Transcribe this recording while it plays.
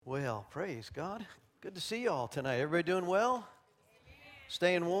Praise God. Good to see you all tonight. Everybody doing well?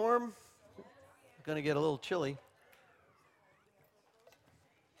 Staying warm? Going to get a little chilly.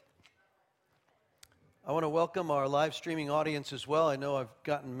 I want to welcome our live streaming audience as well. I know I've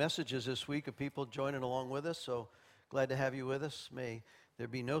gotten messages this week of people joining along with us, so glad to have you with us. May there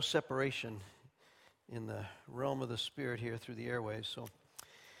be no separation in the realm of the Spirit here through the airways.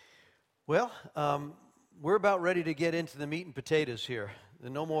 We're about ready to get into the meat and potatoes here.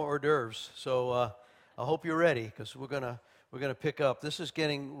 No more hors d'oeuvres. So I hope you're ready, because we're gonna pick up. This is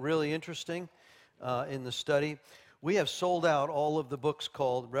getting really interesting in the study. We have sold out all of the books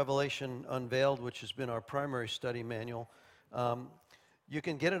called Revelation Unveiled, which has been our primary study manual. You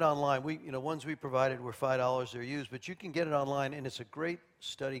can get it online. Ones we provided were $5. They're used, but you can get it online, and it's a great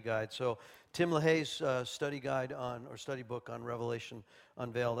study guide. So Tim LaHaye's study book on Revelation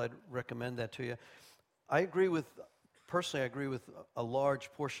Unveiled, I'd recommend that to you. I agree with a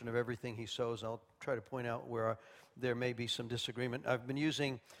large portion of everything he shows. I'll try to point out where there may be some disagreement. I've been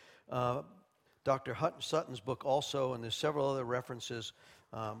using Dr. Sutton's book also, and there's several other references.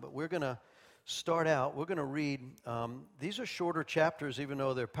 But we're going to start out. We're going to read. These are shorter chapters, even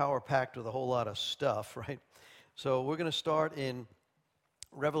though they're power-packed with a whole lot of stuff, right? So we're going to start in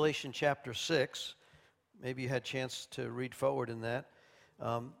Revelation chapter 6. Maybe you had a chance to read forward in that.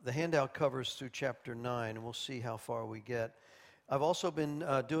 The handout covers through chapter 9, and we'll see how far we get. I've also been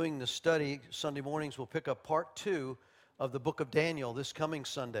doing the study. Sunday mornings we'll pick up part 2 of the book of Daniel this coming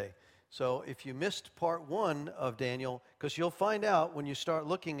Sunday. So if you missed part 1 of Daniel, because you'll find out when you start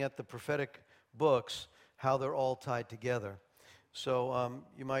looking at the prophetic books how they're all tied together. So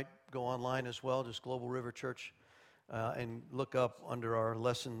you might go online as well, just Global River Church, and look up under our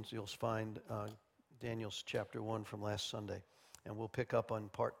lessons. You'll find Daniel's chapter 1 from last Sunday. And we'll pick up on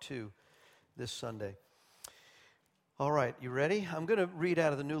part 2 this Sunday. All right, you ready? I'm going to read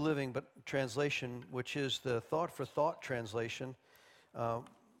out of the New Living Translation, which is the Thought for Thought translation.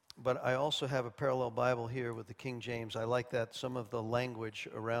 But I also have a parallel Bible here with the King James. I like that, some of the language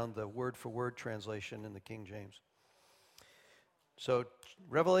around the word-for-word translation in the King James. So,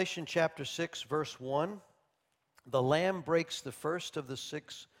 Revelation chapter 6, verse 1. The Lamb breaks the first of the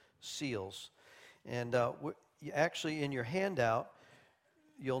 6 seals. And actually, in your handout,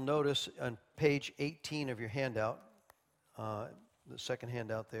 you'll notice on page 18 of your handout, the second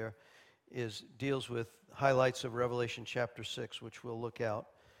handout there, deals with highlights of Revelation chapter 6, which we'll look out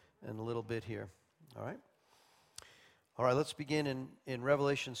in a little bit here. All right, let's begin in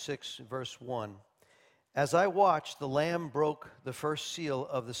Revelation 6, verse 1. As I watched, the Lamb broke the first seal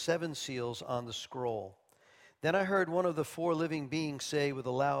of the 7 seals on the scroll. Then I heard one of the 4 living beings say with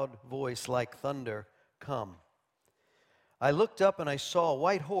a loud voice like thunder, "Come." I looked up and I saw a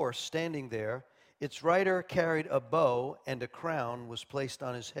white horse standing there. Its rider carried a bow, and a crown was placed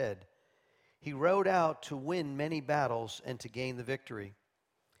on his head. He rode out to win many battles and to gain the victory.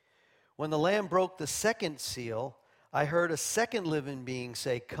 When the Lamb broke the second seal, I heard a second living being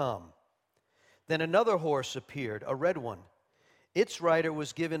say, "Come." Then another horse appeared, a red one. Its rider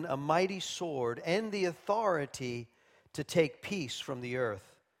was given a mighty sword and the authority to take peace from the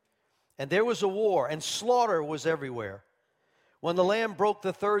earth. And there was a war, and slaughter was everywhere. When the Lamb broke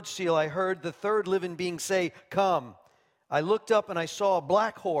the third seal, I heard the third living being say, "Come." I looked up and I saw a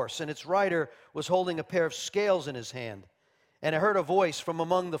black horse, and its rider was holding a pair of scales in his hand. And I heard a voice from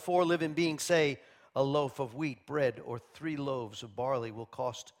among the 4 living beings say, "A loaf of wheat bread or 3 loaves of barley will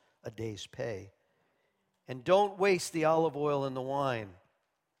cost a day's pay. And don't waste the olive oil and the wine."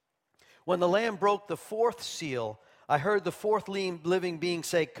 When the Lamb broke the 4th seal, I heard the 4th living being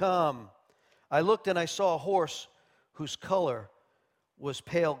say, "Come." I looked and I saw a horse whose color was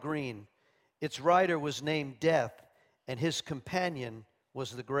pale green. Its rider was named Death, and his companion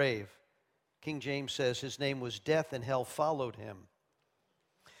was the grave. King James says his name was Death, and hell followed him.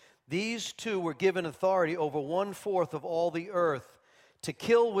 These 2 were given authority over 1/4 of all the earth, to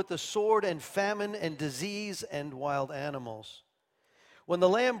kill with the sword and famine and disease and wild animals. When the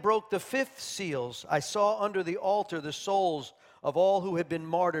Lamb broke the 5th seals, I saw under the altar the souls of all who had been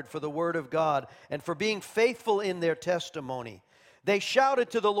martyred for the word of God and for being faithful in their testimony. They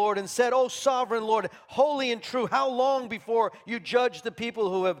shouted to the Lord and said, "O sovereign Lord, holy and true, how long before you judge the people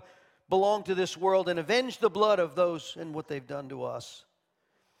who have belonged to this world and avenge the blood of those and what they've done to us?"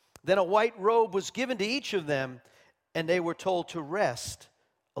 Then a white robe was given to each of them, and they were told to rest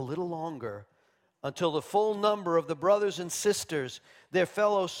a little longer until the full number of the brothers and sisters, their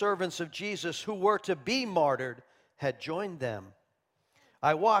fellow servants of Jesus who were to be martyred, had joined them.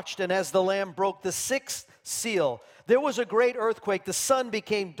 I watched, and as the Lamb broke the 6th seal, there was a great earthquake. The sun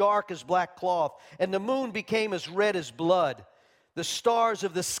became dark as black cloth, and the moon became as red as blood. The stars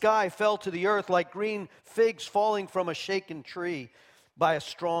of the sky fell to the earth like green figs falling from a shaken tree by a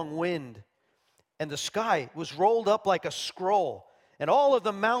strong wind. And the sky was rolled up like a scroll, and all of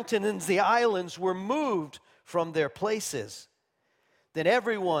the mountains and the islands were moved from their places. Then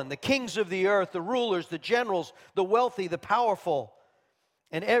everyone, the kings of the earth, the rulers, the generals, the wealthy, the powerful,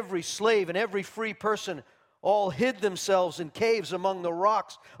 and every slave and every free person all hid themselves in caves among the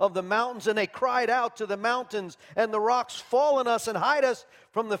rocks of the mountains, and they cried out to the mountains and the rocks, "Fall on us and hide us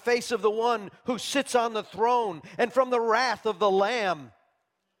from the face of the one who sits on the throne and from the wrath of the Lamb.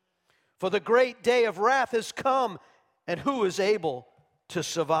 For the great day of wrath has come, and who is able to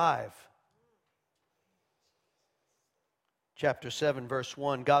survive?" Chapter 7, verse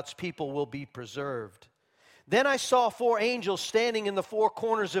 1, God's people will be preserved. Then I saw 4 angels standing in the 4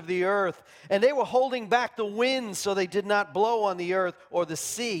 corners of the earth, and they were holding back the winds so they did not blow on the earth or the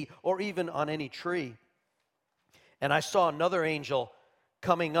sea or even on any tree. And I saw another angel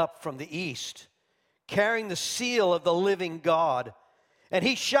coming up from the east, carrying the seal of the living God. And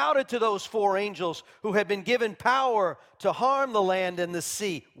he shouted to those 4 angels who had been given power to harm the land and the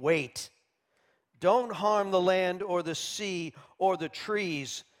sea, "Wait, don't harm the land or the sea or the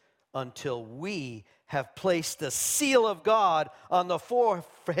trees until we have placed the seal of God on the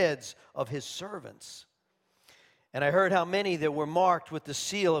foreheads of his servants." And I heard how many there were marked with the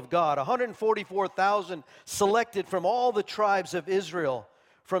seal of God, 144,000 selected from all the tribes of Israel,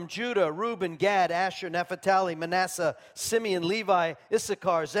 from Judah, Reuben, Gad, Asher, Naphtali, Manasseh, Simeon, Levi,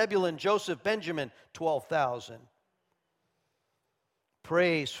 Issachar, Zebulun, Joseph, Benjamin, 12,000.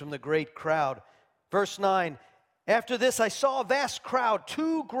 Praise from the great crowd. Verse 9, after this I saw a vast crowd,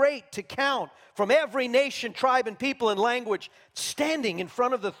 too great to count, from every nation, tribe, and people and language, standing in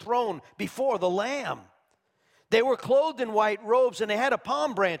front of the throne before the Lamb. They were clothed in white robes, and they had a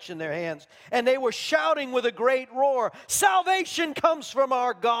palm branch in their hands, and they were shouting with a great roar, "Salvation comes from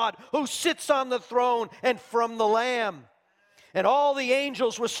our God, who sits on the throne, and from the Lamb." And all the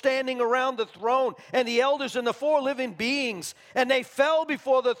angels were standing around the throne, and the elders and the 4 living beings, and they fell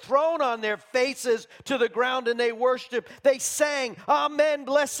before the throne on their faces to the ground, and they worshiped. They sang, "Amen,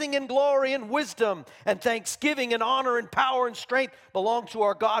 blessing and glory and wisdom and thanksgiving and honor and power and strength belong to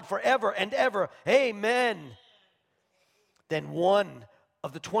our God forever and ever. Amen." Then one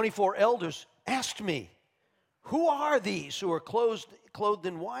of the 24 elders asked me, "Who are these who are clothed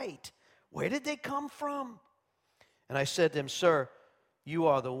in white? Where did they come from?" And I said to him, "Sir, you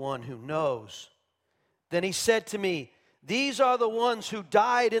are the one who knows." Then he said to me, "These are the ones who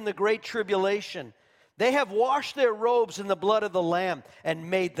died in the great tribulation. They have washed their robes in the blood of the Lamb and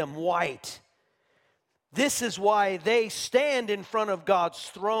made them white. This is why they stand in front of God's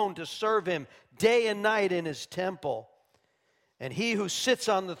throne to serve him day and night in his temple. And he who sits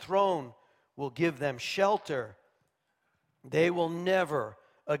on the throne will give them shelter. They will never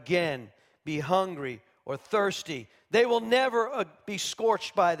again be hungry or thirsty. They will never be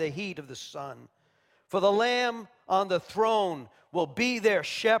scorched by the heat of the sun. For the Lamb on the throne will be their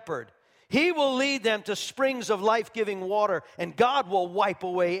shepherd. He will lead them to springs of life-giving water, and God will wipe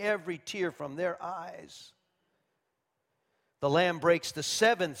away every tear from their eyes." The Lamb breaks the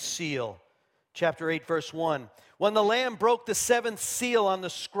 7th seal. Chapter 8, verse 1. When the Lamb broke the 7th seal on the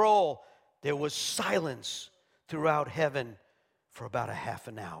scroll, there was silence throughout heaven for about a half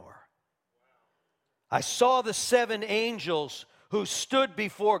an hour. I saw the 7 angels who stood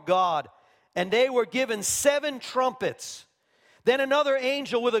before God, and they were given 7 trumpets. Then another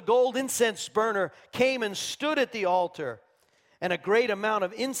angel with a gold incense burner came and stood at the altar, and a great amount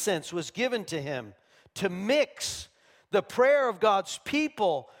of incense was given to him to mix the prayer of God's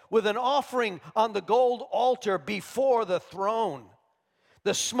people with an offering on the gold altar before the throne.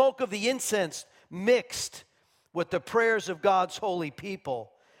 The smoke of the incense mixed with the prayers of God's holy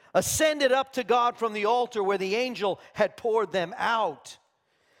people ascended up to God from the altar where the angel had poured them out.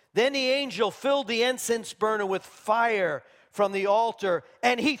 Then the angel filled the incense burner with fire from the altar,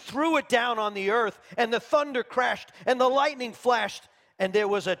 and he threw it down on the earth, and the thunder crashed, and the lightning flashed, and there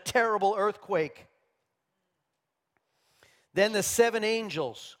was a terrible earthquake. Then the 7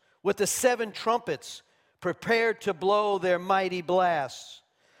 angels with the 7 trumpets prepared to blow their mighty blasts.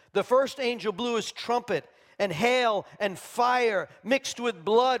 The first angel blew his trumpet, and hail and fire mixed with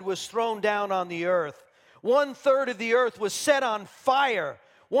blood was thrown down on the earth. 1/3 of the earth was set on fire.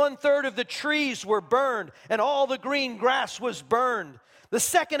 1/3 of the trees were burned, and all the green grass was burned. The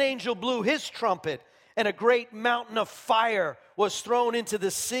second angel blew his trumpet, and a great mountain of fire was thrown into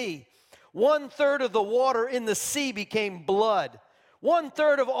the sea. 1/3 of the water in the sea became blood.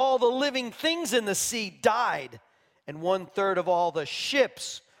 1/3 of all the living things in the sea died, and 1/3 of all the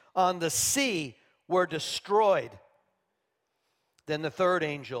ships on the sea were destroyed. Then the third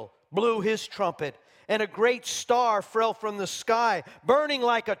angel blew his trumpet, and a great star fell from the sky, burning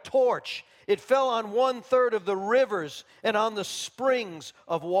like a torch. It fell on 1/3 of the rivers and on the springs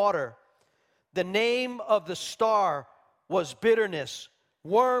of water. The name of the star was bitterness,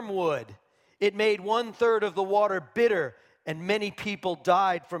 wormwood. It made 1/3 of the water bitter, and many people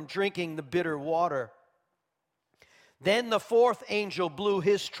died from drinking the bitter water. Then the fourth angel blew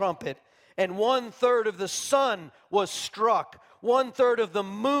his trumpet, and 1/3 of the sun was struck, 1/3 of the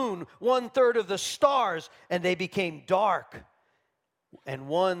moon, 1/3 of the stars, and they became dark. And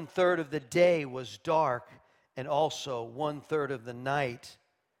 1/3 of the day was dark, and also 1/3 of the night.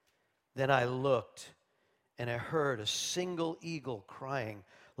 Then I looked, and I heard a single eagle crying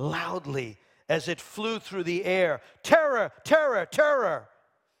loudly as it flew through the air, "Terror, terror, terror!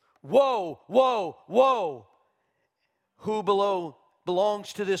 Woe, woe, woe! Who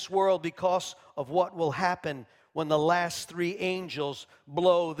belongs to this world because of what will happen when the last three angels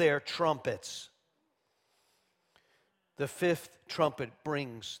blow their trumpets." The fifth trumpet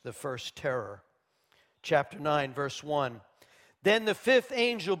brings the first terror. Chapter 9, verse 1. Then the fifth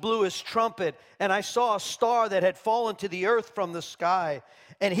angel blew his trumpet, and I saw a star that had fallen to the earth from the sky,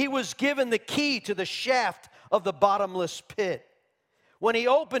 and he was given the key to the shaft of the bottomless pit. When he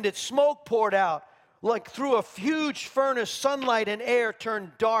opened it, smoke poured out. Like through a huge furnace, sunlight and air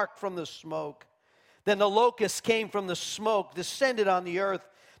turned dark from the smoke. Then the locusts came from the smoke, descended on the earth.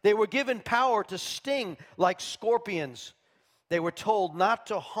 They were given power to sting like scorpions. They were told not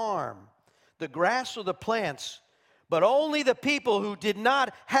to harm the grass or the plants, but only the people who did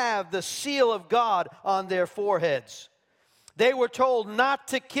not have the seal of God on their foreheads. They were told not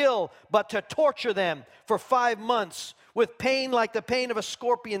to kill, but to torture them for 5 months with pain like the pain of a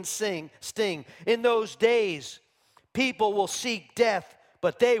scorpion sting. In those days, people will seek death,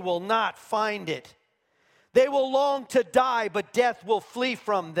 but they will not find it. They will long to die, but death will flee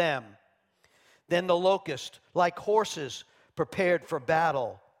from them. Then the locusts, like horses, prepared for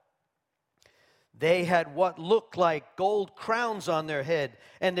battle. They had what looked like gold crowns on their head,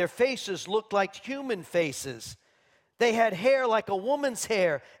 and their faces looked like human faces. They had hair like a woman's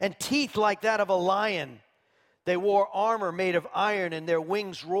hair, and teeth like that of a lion. They wore armor made of iron, and their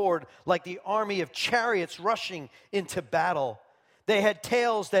wings roared like the army of chariots rushing into battle. They had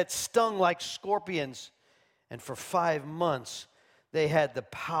tails that stung like scorpions, and for 5 months they had the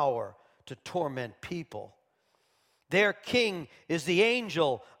power to torment people. Their king is the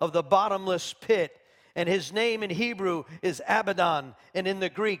angel of the bottomless pit, and his name in Hebrew is Abaddon, and in the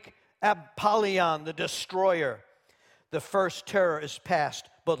Greek, Apollyon, the destroyer. The first terror is past,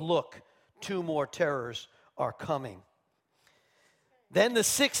 but look, 2 more terrors are coming. Then the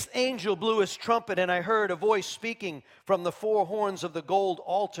sixth angel blew his trumpet, and I heard a voice speaking from the 4 horns of the gold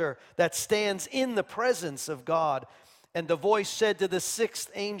altar that stands in the presence of God. And the voice said to the sixth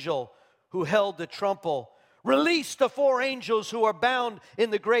angel who held the trumpet, "Release the 4 angels who are bound in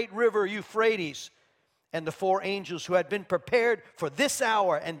the great river Euphrates." And the 4 angels who had been prepared for this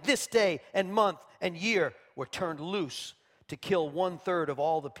hour and this day and month and year were turned loose to kill 1/3 of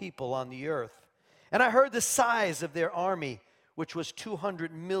all the people on the earth. And I heard the size of their army, which was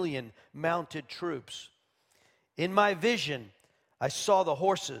 200 million mounted troops. In my vision, I saw the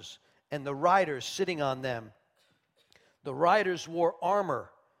horses and the riders sitting on them. The riders wore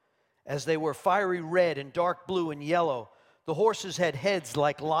armor, as they were fiery red and dark blue and yellow. The horses had heads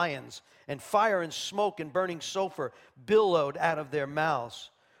like lions, and fire and smoke and burning sulfur billowed out of their mouths.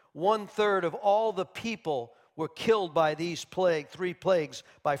 1/3 of all the people were killed by these 3 plagues,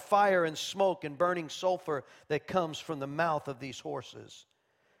 by fire and smoke and burning sulfur that comes from the mouth of these horses.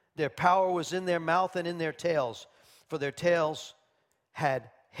 Their power was in their mouth and in their tails, for their tails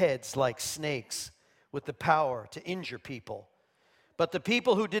had heads like snakes, with the power to injure people. But the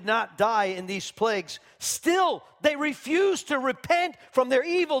people who did not die in these plagues, still they refused to repent from their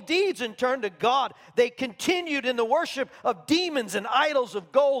evil deeds and turn to God. They continued in the worship of demons and idols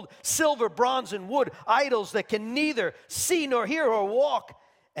of gold, silver, bronze, and wood, idols that can neither see nor hear or walk.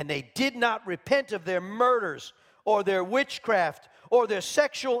 And they did not repent of their murders or their witchcraft or their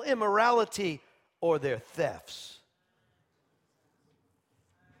sexual immorality or their thefts.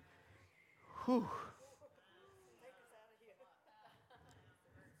 Whew.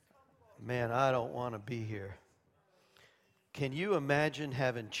 Man, I don't want to be here. Can you imagine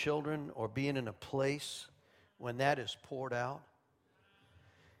having children or being in a place when that is poured out?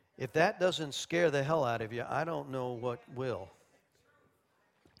 If that doesn't scare the hell out of you, I don't know what will.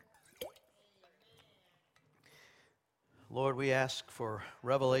 Lord, we ask for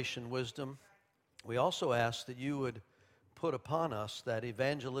revelation wisdom. We also ask that you would put upon us that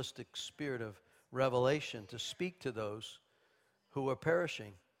evangelistic spirit of revelation to speak to those who are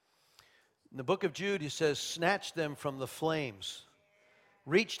perishing. In the book of Jude, he says, snatch them from the flames.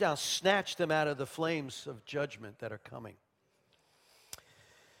 Reach down, snatch them out of the flames of judgment that are coming.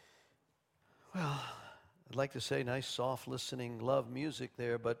 Well, I'd like to say nice, soft, listening, love music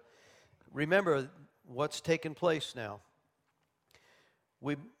there, but remember what's taken place now.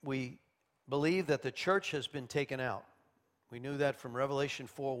 We believe that the church has been taken out. We knew that from Revelation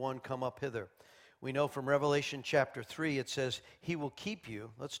 4:1, come up hither. We know from Revelation chapter 3, it says, he will keep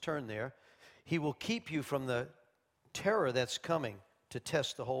you. Let's turn there. He will keep you from the terror that's coming to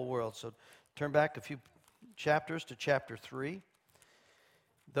test the whole world. So turn back a few chapters to chapter 3.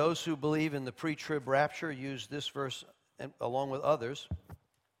 Those who believe in the pre-trib rapture use this verse along with others.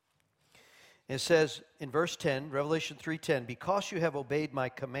 It says in verse 10, Revelation 3:10, because you have obeyed my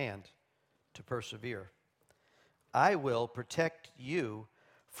command to persevere, I will protect you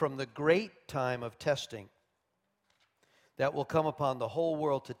from the great time of testing that will come upon the whole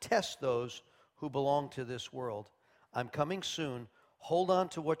world to test those who belong to this world. I'm coming soon. Hold on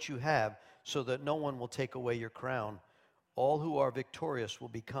to what you have so that no one will take away your crown. All who are victorious will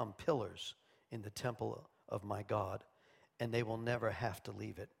become pillars in the temple of my God, and they will never have to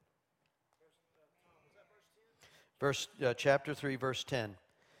leave it. Chapter 3, verse 10.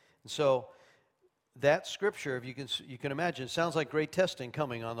 And so that scripture, if you can imagine, it sounds like great testing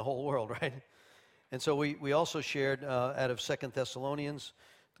coming on the whole world, right? And so we also shared out of 2 Thessalonians,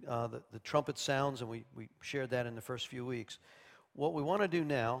 the trumpet sounds, and we shared that in the first few weeks. What we want to do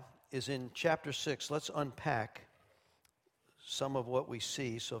now is in chapter 6, let's unpack some of what we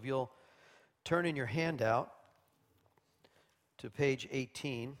see. So if you'll turn in your handout to page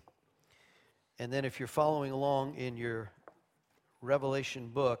 18, and then if you're following along in your Revelation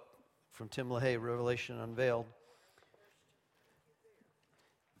book from Tim LaHaye, Revelation Unveiled.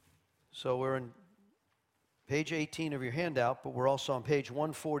 So we're in page 18 of your handout, but we're also on page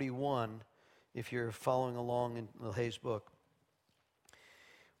 141 if you're following along in LaHaye's book.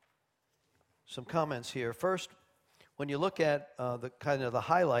 Some comments here. First, when you look at the kind of the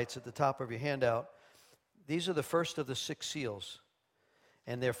highlights at the top of your handout, these are the first of the 6 seals.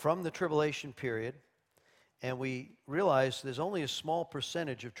 And they're from the tribulation period. And we realize there's only a small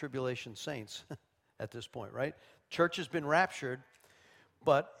percentage of tribulation saints at this point, right? Church has been raptured,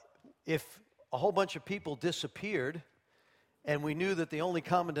 but if a whole bunch of people disappeared, and we knew that the only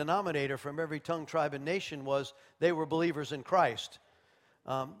common denominator from every tongue, tribe, and nation was they were believers in Christ,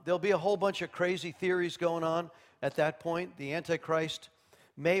 there'll be a whole bunch of crazy theories going on at that point. The Antichrist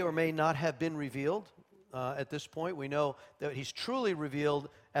may or may not have been revealed at this point. We know that he's truly revealed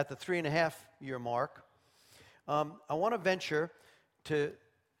at the 3.5-year mark. I want to venture to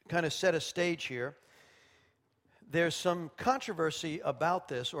kind of set a stage here. There's some controversy about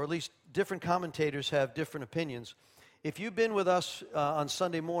this, or at least different commentators have different opinions. If you've been with us on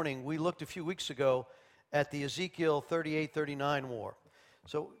Sunday morning, we looked a few weeks ago at the Ezekiel 38-39 war.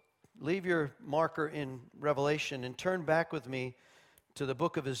 So leave your marker in Revelation and turn back with me to the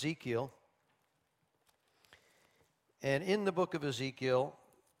book of Ezekiel. And in the book of Ezekiel,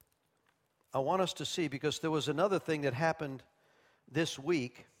 I want us to see, because there was another thing that happened this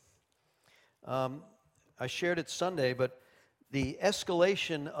week. I shared it Sunday, but the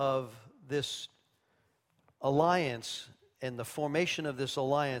escalation of this alliance and the formation of this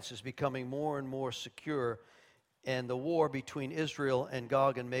alliance is becoming more and more secure, and the war between Israel and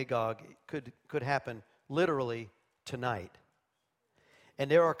Gog and Magog could happen literally tonight. And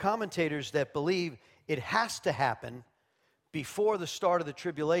there are commentators that believe it has to happen before the start of the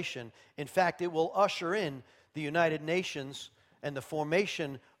tribulation. In fact, it will usher in the United Nations and the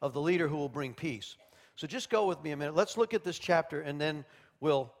formation of the leader who will bring peace. So just go with me a minute. Let's look at this chapter, and then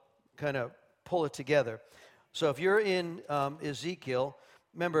we'll kind of pull it together. So if you're in Ezekiel,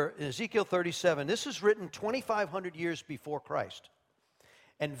 remember, in Ezekiel 37, this is written 2,500 years before Christ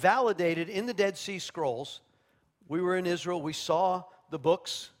and validated in the Dead Sea Scrolls. We were in Israel. We saw the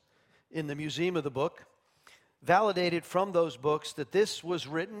books in the Museum of the Book. Validated from those books that this was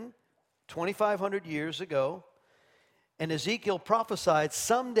written 2,500 years ago, and Ezekiel prophesied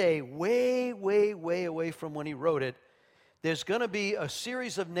someday, way, way, way away from when he wrote it, there's going to be a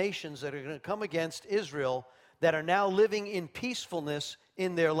series of nations that are going to come against Israel that are now living in peacefulness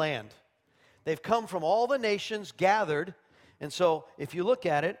in their land. They've come from all the nations gathered, and so if you look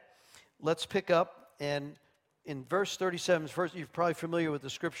at it, let's pick up, and in verse 37, first, you're probably familiar with the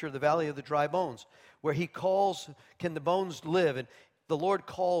scripture of the Valley of the Dry Bones, where he calls, can the bones live? And the Lord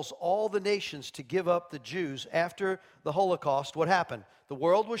calls all the nations to give up the Jews after the Holocaust. What happened? The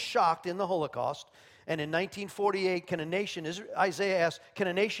world was shocked in the Holocaust. And in 1948, Isaiah asked, can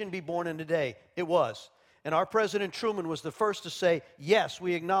a nation be born in a day? It was. And our President Truman was the first to say, yes,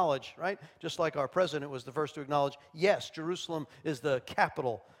 we acknowledge, right? Just like our president was the first to acknowledge, yes, Jerusalem is the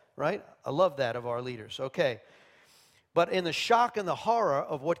capital, right? I love that of our leaders. Okay. But in the shock and the horror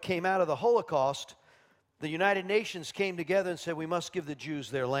of what came out of the Holocaust, the United Nations came together and said, we must give the Jews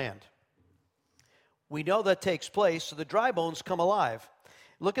their land. We know that takes place, so the dry bones come alive.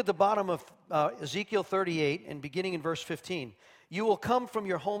 Look at the bottom of Ezekiel 38 and beginning in verse 15. You will come from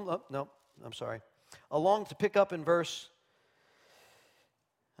your home, along to pick up in verse,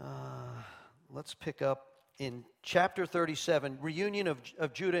 let's pick up in chapter 37, reunion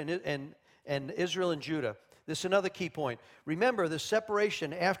of Judah and Israel and Judah. This is another key point. Remember, the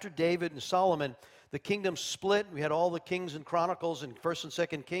separation after David and Solomon, the kingdom split. We had all the kings and chronicles and 1st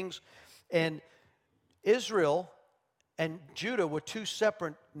and 2nd Kings. And Israel and Judah were two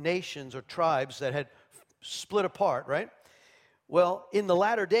separate nations or tribes that had split apart, right? Well, in the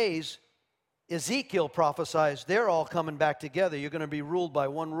latter days, Ezekiel prophesies they're all coming back together. You're going to be ruled by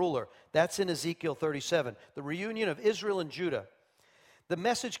one ruler. That's in Ezekiel 37, the reunion of Israel and Judah. The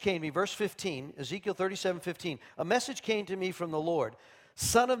message came to me, verse 15, Ezekiel 37:15. A message came to me from the Lord.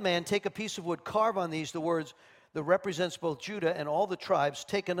 Son of man, take a piece of wood, carve on these the words that represents both Judah and all the tribes.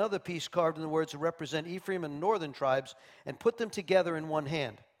 Take another piece carved in the words that represent Ephraim and the northern tribes, and put them together in one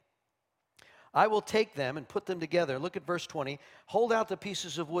hand. I will take them and put them together. Look at verse 20. Hold out the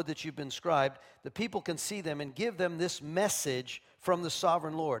pieces of wood that you've been inscribed. The people can see them, and give them this message from the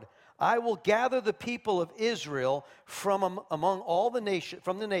sovereign Lord. I will gather the people of Israel from among all the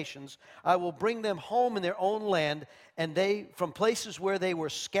nations. I will bring them home in their own land, and they from places where they were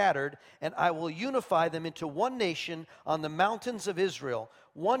scattered, and I will unify them into one nation on the mountains of Israel.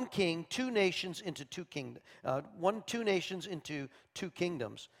 One king, two nations into two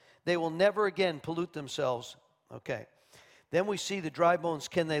kingdoms. They will never again pollute themselves. Okay. Then we see the dry bones,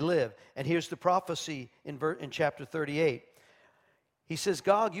 can they live? And here's the prophecy in chapter 38. He says,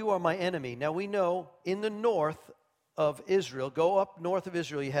 Gog, you are my enemy. Now we know in the north of Israel, go up north of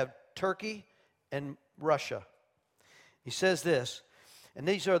Israel, you have Turkey and Russia. He says this, and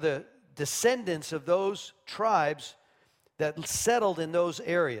these are the descendants of those tribes that settled in those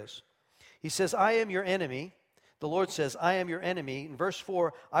areas. He says, I am your enemy. The Lord says, I am your enemy. In verse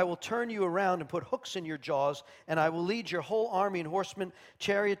 4, I will turn you around and put hooks in your jaws, and I will lead your whole army and horsemen,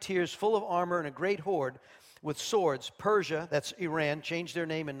 charioteers full of armor, and a great horde with swords. Persia, that's Iran, changed their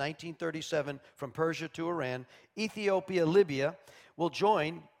name in 1937 from Persia to Iran. Ethiopia, Libya will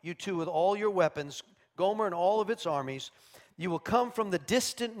join you two with all your weapons, Gomer and all of its armies. You will come from the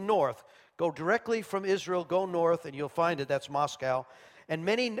distant north. Go directly from Israel, go north, and you'll find it. That's Moscow. And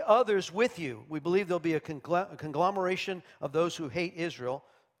many others with you. We believe there'll be a conglomeration of those who hate Israel,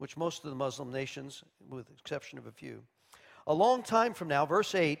 which most of the Muslim nations, with the exception of a few. A long time from now,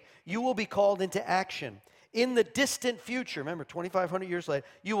 verse 8, you will be called into action. In the distant future, remember, 2,500 years later,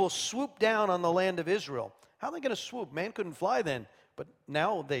 you will swoop down on the land of Israel. How are they going to swoop? Man couldn't fly then, but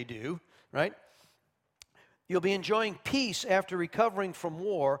now they do, right? You'll be enjoying peace after recovering from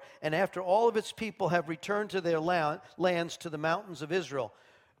war, and after all of its people have returned to their lands, to the mountains of Israel.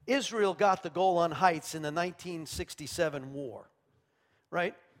 Israel got the Golan Heights in the 1967 war,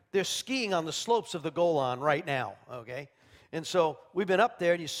 right? They're skiing on the slopes of the Golan right now, okay? And so we've been up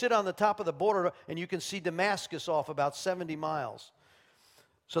there, and you sit on the top of the border, and you can see Damascus off about 70 miles.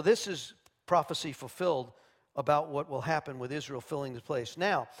 So this is prophecy fulfilled about what will happen with Israel filling the place.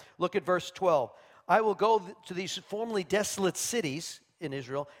 Now, look at verse 12. I will go to these formerly desolate cities in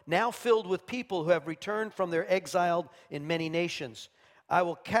Israel, now filled with people who have returned from their exiled in many nations. I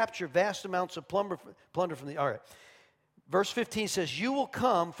will capture vast amounts of plunder from the... All right. Verse 15 says, you will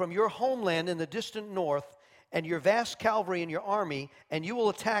come from your homeland in the distant north, and your vast cavalry and your army, and you will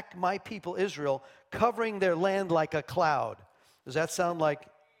attack my people Israel, covering their land like a cloud. Does that sound like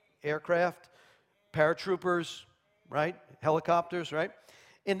aircraft, paratroopers, right? Helicopters, right?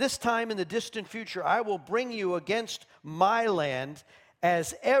 In this time in the distant future, I will bring you against my land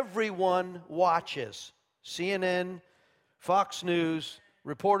as everyone watches. CNN, Fox News,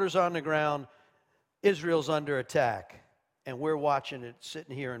 reporters on the ground, Israel's under attack, and we're watching it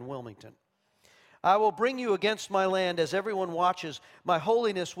sitting here in Wilmington. I will bring you against my land as everyone watches. My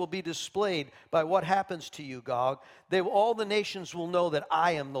holiness will be displayed by what happens to you, Gog. All the nations will know that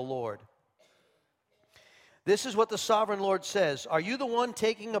I am the Lord. This is what the sovereign Lord says. Are you the one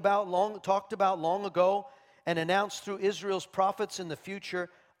talked about long ago and announced through Israel's prophets in the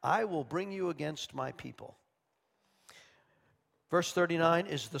future? I will bring you against my people. Verse 39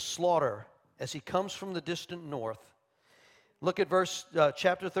 is the slaughter as he comes from the distant north. Look at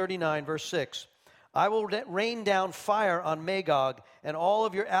chapter 39, verse 6. I will rain down fire on Magog, and all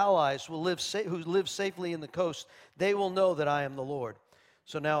of your allies who live safely in the coast. They will know that I am the Lord.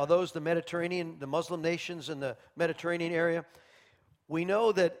 So now, are those the Mediterranean, the Muslim nations in the Mediterranean area? We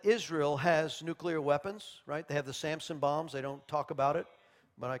know that Israel has nuclear weapons, right? They have the Samson bombs. They don't talk about it,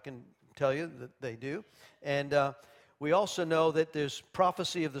 but I can tell you that they do. And we also know that there's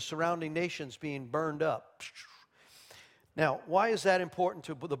prophecy of the surrounding nations being burned up. Now, why is that important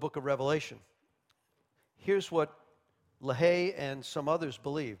to the book of Revelation? Here's what LaHaye and some others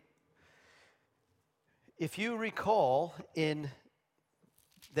believe. If you recall, let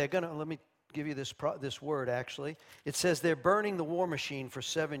me give you this word actually. It says they're burning the war machine for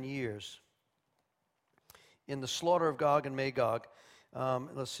 7 years in the slaughter of Gog and Magog.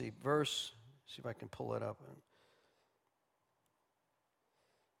 Let's see, see if I can pull it up.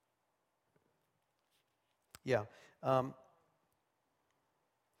 Yeah.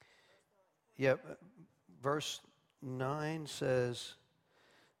 Verse 9 says,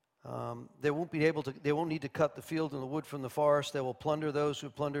 they won't need to cut the field and the wood from the forest. They will plunder those who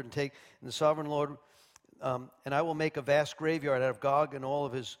plundered and take. And the sovereign Lord, and I will make a vast graveyard out of Gog and all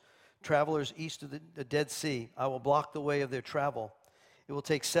of his travelers east of the Dead Sea. I will block the way of their travel. It will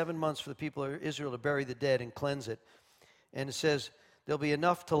take 7 months for the people of Israel to bury the dead and cleanse it. And it says there'll be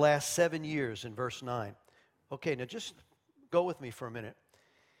enough to last 7 years in verse 9. Okay, now just go with me for a minute.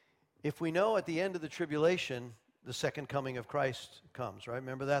 If we know at the end of the tribulation, the second coming of Christ comes, right?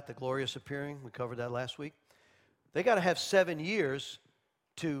 Remember that, the glorious appearing? We covered that last week. They got to have 7 years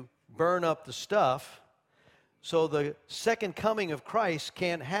to burn up the stuff. So the second coming of Christ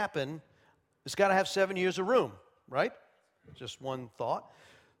can't happen. It's got to have 7 years of room, right? Just one thought.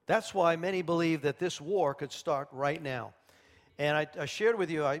 That's why many believe that this war could start right now. And I shared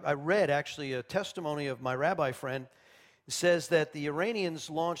with you, I read actually a testimony of my rabbi friend. It says that the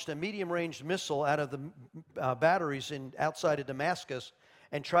Iranians launched a medium-range missile out of the batteries outside of Damascus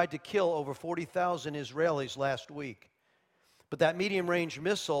and tried to kill over 40,000 Israelis last week. But that medium-range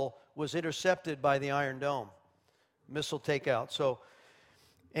missile was intercepted by the Iron Dome, missile takeout.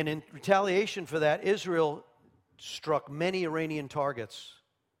 And in retaliation for that, Israel struck many Iranian targets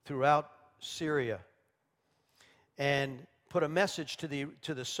throughout Syria and put a message to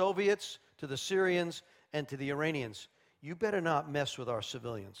the Soviets, to the Syrians, and to the Iranians. You better not mess with our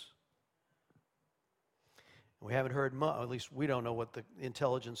civilians. We haven't heard much, at least we don't know what the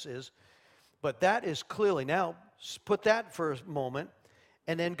intelligence is. But that is clearly, now put that for a moment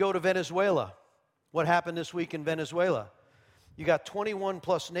and then go to Venezuela. What happened this week in Venezuela? You got 21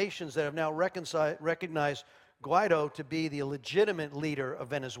 plus nations that have now recognized Guaido to be the legitimate leader of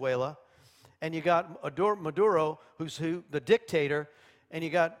Venezuela. And you got Maduro, who's the dictator, and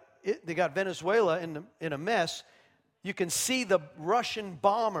they got Venezuela in a mess. You can see the Russian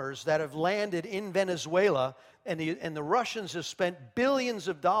bombers that have landed in Venezuela, and the Russians have spent billions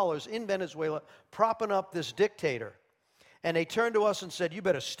of dollars in Venezuela propping up this dictator. And they turned to us and said, you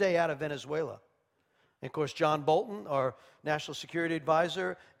better stay out of Venezuela. And of course, John Bolton, our National Security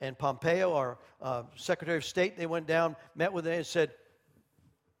Advisor, and Pompeo, our Secretary of State, they went down, met with them, and said,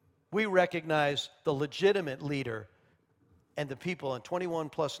 we recognize the legitimate leader, and the people in 21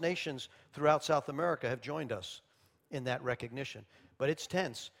 plus nations throughout South America have joined us in that recognition. But it's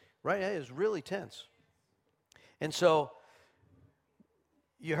tense, right? It is really tense. And so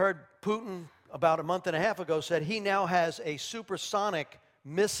you heard Putin about a month and a half ago said he now has a supersonic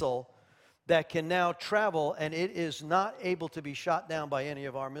missile that can now travel, and it is not able to be shot down by any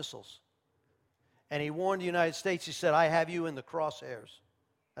of our missiles. And he warned the United States, he said, I have you in the crosshairs.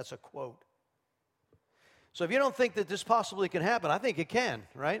 That's a quote. So if you don't think that this possibly can happen, I think it can,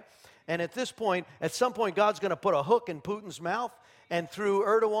 right? And at some point, God's going to put a hook in Putin's mouth and through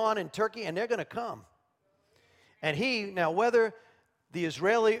Erdogan and Turkey, and they're going to come. And now whether the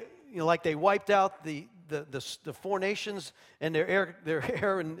Israeli, like they wiped out the four nations and their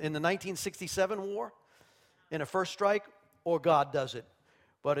air in the 1967 war in a first strike, or God does it.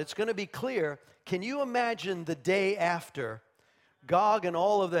 But it's going to be clear. Can you imagine the day after Gog and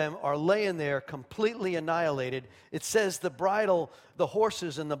all of them are laying there completely annihilated? It says the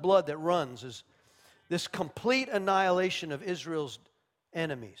horses and the blood that runs is this complete annihilation of Israel's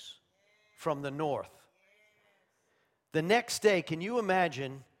enemies from the north. The next day, can you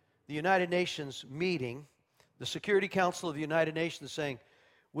imagine the United Nations meeting, the Security Council of the United Nations saying,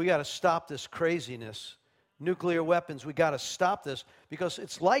 we got to stop this craziness. Nuclear weapons, we got to stop this, because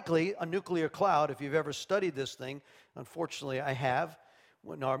it's likely a nuclear cloud. If you've ever studied this thing, unfortunately I have,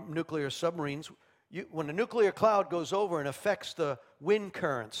 when our nuclear submarines, when a nuclear cloud goes over and affects the wind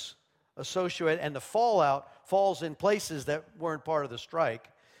currents associated, and the fallout falls in places that weren't part of the strike,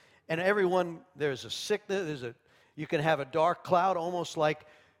 And everyone, there's a sickness, you can have a dark cloud, almost like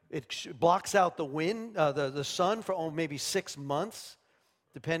it blocks out the wind, the sun for maybe 6 months,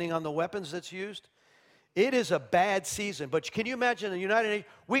 depending on the weapons that's used. It is a bad season. But can you imagine the United Nations?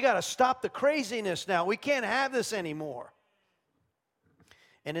 We got to stop the craziness now. We can't have this anymore.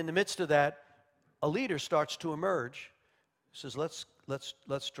 And in the midst of that, a leader starts to emerge. He says, let's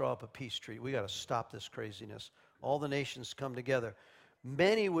draw up a peace treaty. We got to stop this craziness. All the nations come together.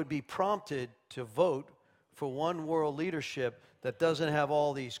 Many would be prompted to vote for one world leadership that doesn't have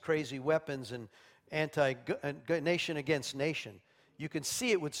all these crazy weapons and nation against nation. You can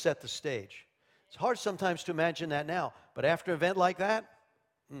see it would set the stage. It's hard sometimes to imagine that now, but after an event like that,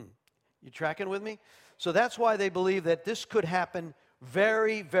 you tracking with me? So that's why they believe that this could happen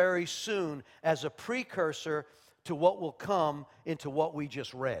very, very soon as a precursor to what will come into what we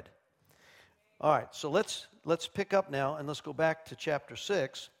just read. All right, so let's pick up now and let's go back to chapter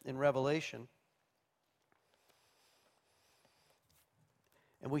 6 in Revelation.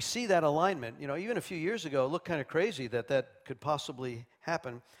 And we see that alignment. You know, even a few years ago, it looked kind of crazy that could possibly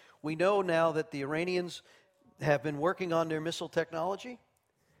happen. We know now that the Iranians have been working on their missile technology.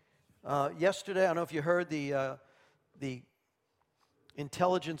 Yesterday, I don't know if you heard the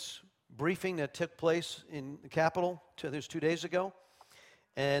intelligence briefing that took place in the Capitol 2 days ago.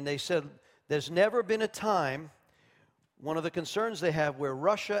 And they said there's never been a time, one of the concerns they have, where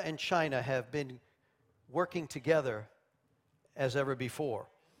Russia and China have been working together as ever before.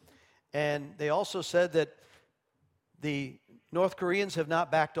 And they also said that the North Koreans have not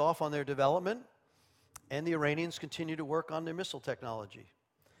backed off on their development, and the Iranians continue to work on their missile technology.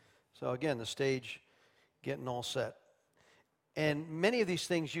 So again, the stage getting all set. And many of these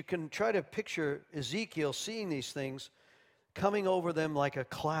things, you can try to picture Ezekiel seeing these things coming over them like a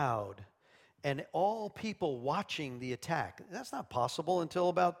cloud, and all people watching the attack. That's not possible until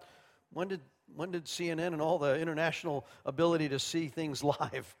about, when did CNN and all the international ability to see things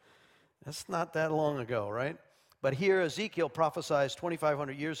live? That's not that long ago, right? But here Ezekiel prophesies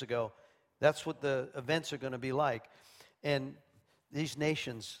 2,500 years ago, that's what the events are going to be like. And these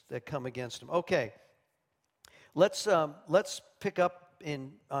nations that come against them. Okay, let's pick up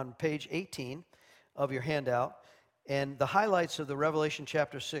on page 18 of your handout, and the highlights of the Revelation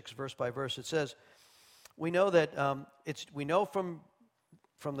chapter 6, verse by verse. It says, we know that we know from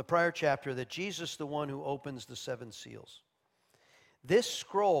the prior chapter that Jesus is the one who opens the 7 seals. This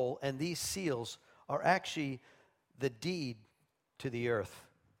scroll and these seals are actually the deed to the earth,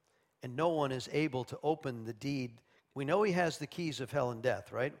 and no one is able to open the deed. We know he has the keys of hell and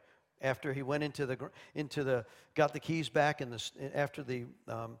death, right? After he went got the keys back after the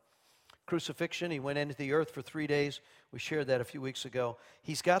crucifixion, he went into the earth for 3 days. We shared that a few weeks ago.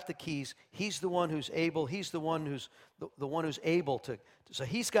 He's got the keys. He's the one who's able. He's the one who's the one who's able to. So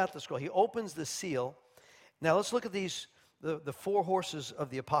he's got the scroll. He opens the seal. Now let's look at these the 4 horses of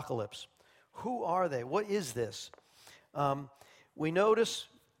the apocalypse. Who are they? What is this? We notice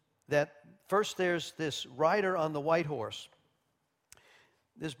that first there's this rider on the white horse.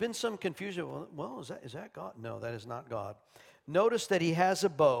 There's been some confusion. Well, is that God? No, that is not God. Notice that he has a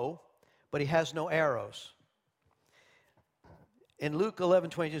bow, but he has no arrows. In Luke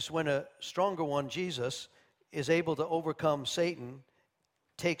 11:20, just when a stronger one, Jesus, is able to overcome Satan,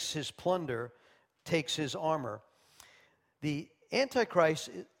 takes his plunder, takes his armor. The Antichrist,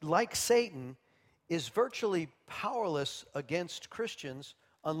 like Satan, is virtually powerless against Christians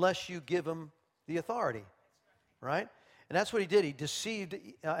unless you give him the authority, right? And that's what he did. He deceived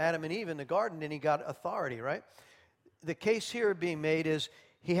Adam and Eve in the garden, and he got authority, right? The case here being made is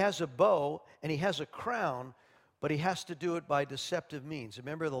he has a bow and he has a crown, but he has to do it by deceptive means.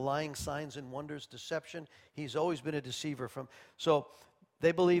 Remember the lying signs and wonders, deception? He's always been a deceiver. So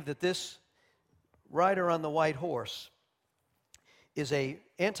they believe that this rider on the white horse is a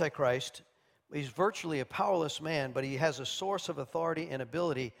Antichrist. He's virtually a powerless man, but he has a source of authority and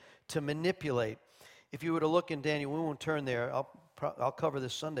ability to manipulate. If you were to look in Daniel, we won't turn there. I'll cover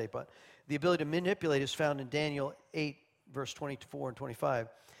this Sunday, but the ability to manipulate is found in Daniel 8, verse 24 and 25,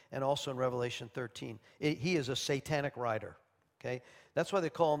 and also in Revelation 13. He is a satanic rider, okay? That's why they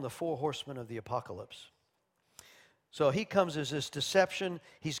call him the 4 horsemen of the apocalypse. So he comes as this deception.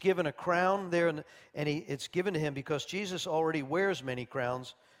 He's given a crown there, and it's given to him because Jesus already wears many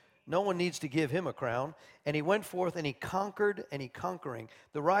crowns. No one needs to give him a crown. And he went forth and he conquered and he conquering.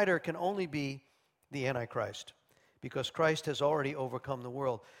 The rider can only be the Antichrist because Christ has already overcome the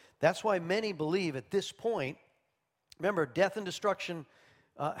world. That's why many believe at this point, remember, death and destruction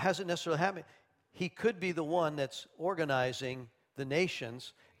hasn't necessarily happened. He could be the one that's organizing the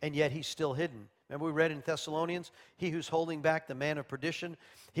nations, and yet he's still hidden. Remember we read in Thessalonians, he who's holding back the man of perdition,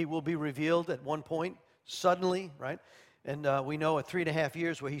 he will be revealed at one point, suddenly, right? And we know at 3.5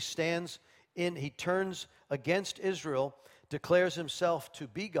 years where he stands in, he turns against Israel, declares himself to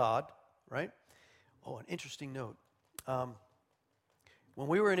be God, right? Oh, an interesting note. When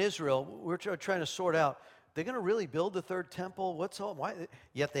we were in Israel, we were trying to sort out, they're going to really build the third temple? Why?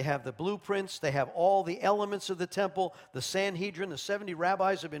 Yet they have the blueprints, they have all the elements of the temple, the Sanhedrin, the 70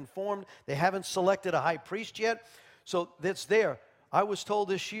 rabbis have been formed. They haven't selected a high priest yet. So that's there. I was told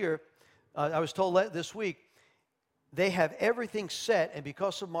this week, they have everything set, and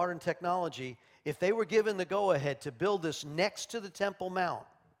because of modern technology, if they were given the go-ahead to build this next to the Temple Mount,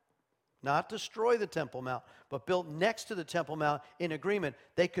 not destroy the Temple Mount, but built next to the Temple Mount in agreement,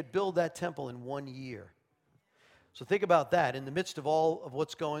 they could build that temple in 1 year. So think about that in the midst of all of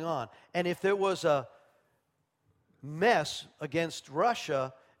what's going on. And if there was a mess against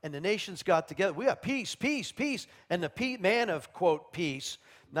Russia and the nations got together, we got peace, peace, peace. And the man of, quote, peace,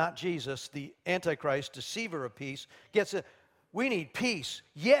 not Jesus, the Antichrist, deceiver of peace, gets it. We need peace.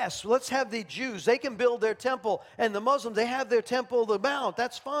 Yes, let's have the Jews. They can build their temple. And the Muslims, they have their temple, the Mount.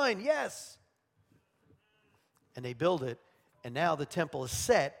 That's fine, yes. And they build it. And now the temple is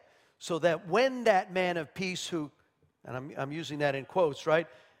set so that when that man of peace who, and I'm using that in quotes, right,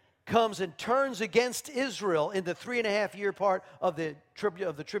 comes and turns against Israel in the 3.5 year part of the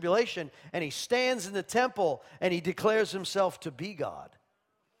tribulation, and he stands in the temple and he declares himself to be God.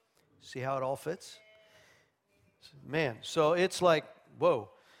 See how it all fits? Man, so it's like, whoa.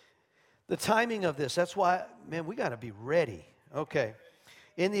 The timing of this, that's why, man, we got to be ready. Okay.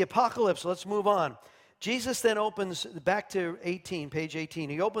 In the apocalypse, let's move on. Jesus then opens, back to 18, page 18,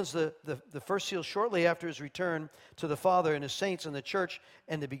 he opens the first seal shortly after his return to the Father and his saints and the church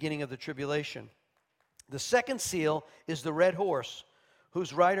and the beginning of the tribulation. The second seal is the red horse,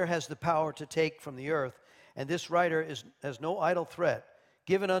 whose rider has the power to take from the earth, and this rider has no idle threat,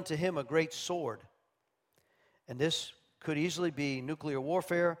 given unto him a great sword. And this could easily be nuclear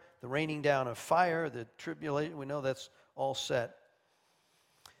warfare, the raining down of fire, the tribulation. We know that's all set.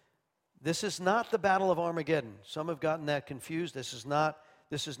 This is not the battle of Armageddon. Some have gotten that confused. This is not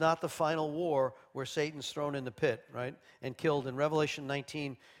the final war where Satan's thrown in the pit, right, and killed. In Revelation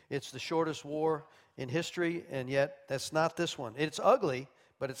 19, it's the shortest war in history, and yet that's not this one. It's ugly,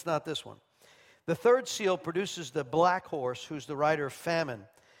 but it's not this one. The third seal produces the black horse, who's the rider of famine.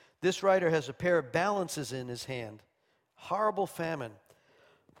 This rider has a pair of balances in his hand. Horrible famine.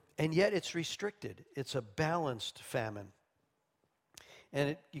 And yet it's restricted. It's a balanced famine.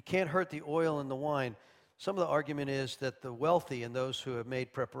 And you can't hurt the oil and the wine. Some of the argument is that the wealthy and those who have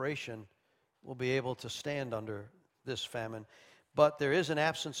made preparation will be able to stand under this famine. But there is an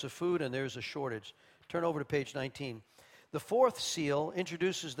absence of food and there's a shortage. Turn over to page 19. The fourth seal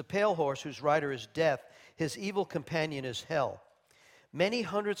introduces the pale horse, whose rider is death. His evil companion is hell. Many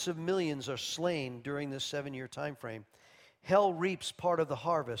hundreds of millions are slain during this 7-year time frame. Hell reaps part of the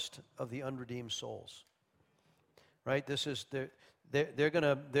harvest of the unredeemed souls. Right? This is they're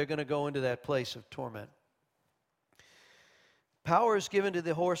gonna go into that place of torment. Power is given to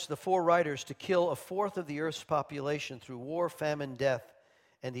the horse, the 4 riders, to kill a fourth of the earth's population through war, famine, death,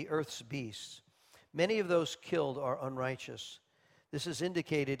 and the earth's beasts. Many of those killed are unrighteous. This is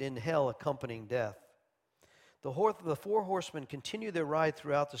indicated in hell accompanying death. The 4 horsemen continue their ride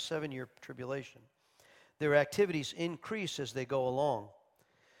throughout the 7-year tribulation. Their activities increase as they go along.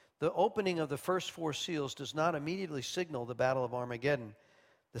 The opening of the first 4 seals does not immediately signal the Battle of Armageddon.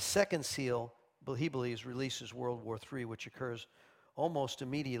 The second seal, he believes, releases World War III, which occurs almost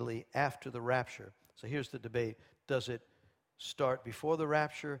immediately after the rapture. So here's the debate. Does it start before the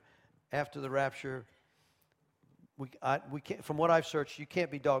rapture, after the rapture? We can't, from what I've searched, you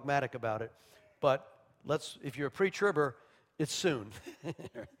can't be dogmatic about it. But if you're a pre-tribber, it's soon.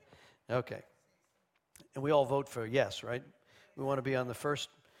 Okay. And we all vote for yes, right? We want to be on the first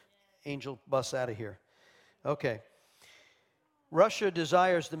angel bus out of here. Okay. Russia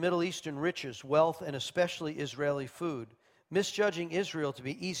desires the Middle Eastern riches, wealth, and especially Israeli food. Misjudging Israel to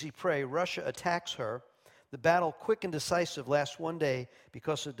be easy prey, Russia attacks her. The battle, quick and decisive, lasts 1 day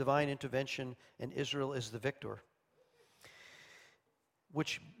because of divine intervention, and Israel is the victor.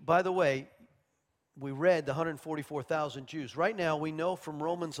 Which, by the way, we read the 144,000 Jews. Right now, we know from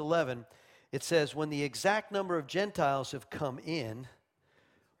Romans 11, it says, when the exact number of Gentiles have come in,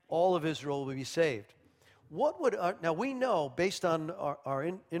 all of Israel will be saved. Now we know, based on our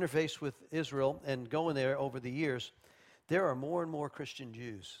interface with Israel and going there over the years, there are more and more Christian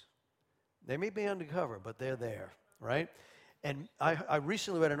Jews. They may be undercover, but they're there, right? And I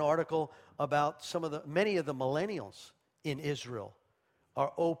recently read an article about many of the millennials in Israel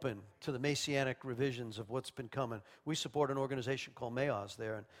are open to the Messianic revisions of what's been coming. We support an organization called Mayos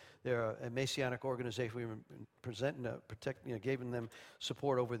there, and they're a Messianic organization. We've been giving them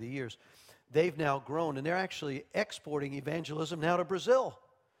support over the years. They've now grown, and they're actually exporting evangelism now to Brazil,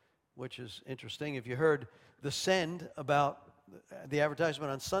 which is interesting. If you heard the Send about the advertisement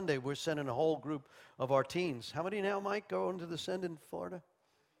on Sunday, we're sending a whole group of our teens. How many now, Mike, go into the Send in Florida?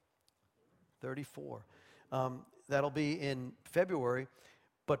 34. That'll be in February.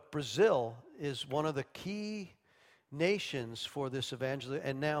 But Brazil is one of the key nations for this evangelism.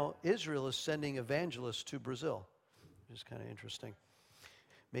 And now Israel is sending evangelists to Brazil, which is kind of interesting.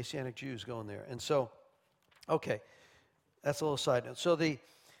 Messianic Jews going there. And so, okay, that's a little side note. So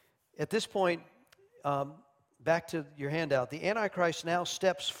at this point, back to your handout, the Antichrist now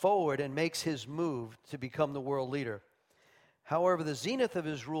steps forward and makes his move to become the world leader. However, the zenith of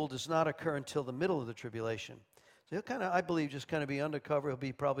his rule does not occur until the middle of the tribulation. So he'll kind of, I believe, just kind of be undercover. He'll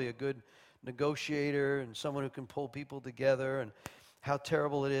be probably a good negotiator and someone who can pull people together, and how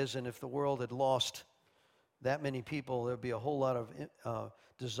terrible it is. And if the world had lost that many people, there'd be a whole lot of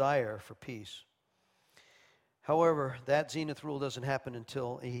desire for peace. However, that zenith rule doesn't happen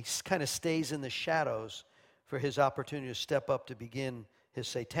until he kind of stays in the shadows for his opportunity to step up to begin his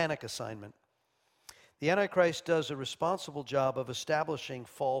satanic assignment. The Antichrist does a responsible job of establishing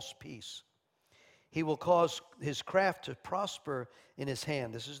false peace. He will cause his craft to prosper in his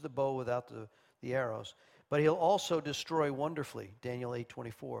hand. This is the bow without the arrows. But he'll also destroy wonderfully, Daniel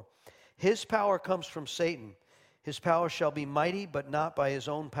 8:24. His power comes from Satan. His power shall be mighty, but not by his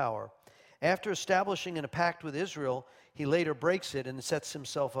own power. After establishing a pact with Israel, he later breaks it and sets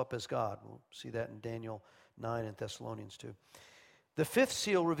himself up as God. We'll see that in Daniel 9 and Thessalonians 2. The fifth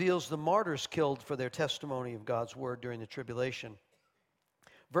seal reveals the martyrs killed for their testimony of God's word during the tribulation.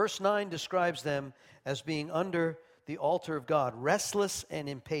 Verse 9 describes them as being under the altar of God, restless and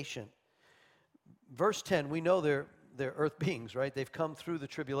impatient. Verse 10, we know they're earth beings, right? They've come through the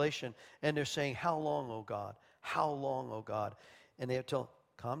tribulation, and they're saying, "How long, O God? How long, O God?" And they have told,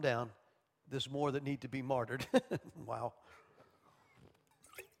 calm down. There's more that need to be martyred. Wow.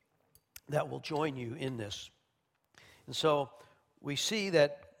 That will join you in this. And so we see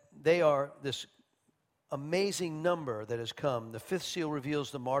that they are this amazing number that has come. The fifth seal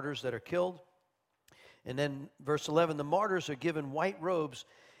reveals the martyrs that are killed. And then verse 11, the martyrs are given white robes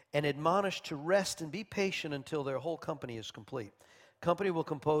and admonished to rest and be patient until their whole company is complete. Company will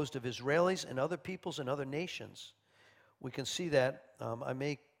composed of Israelis and other peoples and other nations. We can see that. I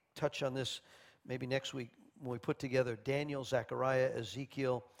may touch on this maybe next week when we put together Daniel, Zechariah,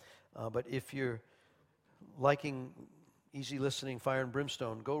 Ezekiel. But if you're liking easy listening, fire and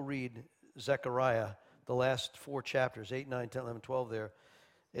brimstone, go read Zechariah, the last 4 chapters, 8, 9, 10, 11, 12 there.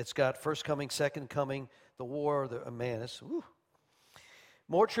 It's got first coming, second coming, the war, it's, whew.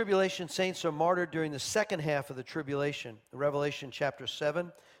 More tribulation saints are martyred during the second half of the tribulation. Revelation chapter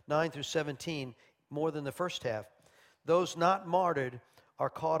 7, 9 through 17, more than the first half. Those not martyred are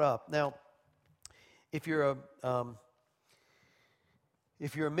caught up. Now, if you're a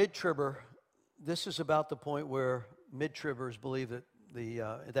mid-tribber, this is about the point where mid-tribbers believe that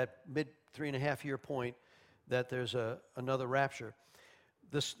that mid 3.5-year point that there's another rapture.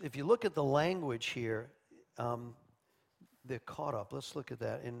 If you look at the language here, they're caught up. Let's look at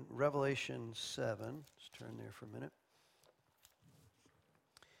that in Revelation 7. Let's turn there for a minute.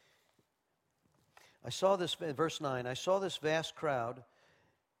 I saw this, verse 9, I saw this vast crowd,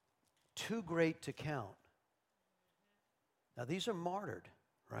 too great to count. Now, these are martyred,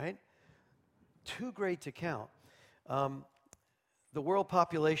 right? Too great to count. The world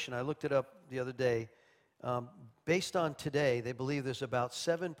population, I looked it up the other day, based on today, they believe there's about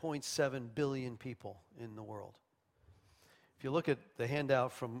 7.7 billion people in the world. If you look at the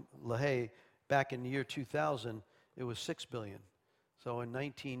handout from LaHaye, back in the year 2000, it was 6 billion. So in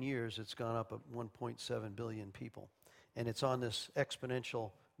 19 years, it's gone up 1.7 billion people. And it's on this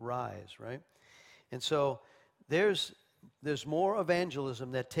exponential rise, right? And so there's more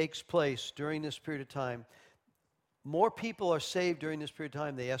evangelism that takes place during this period of time. More people are saved during this period of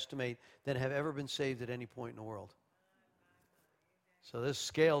time, they estimate, than have ever been saved at any point in the world. So those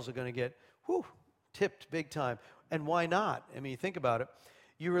scales are going to get, tipped big time. And why not? I mean, think about it.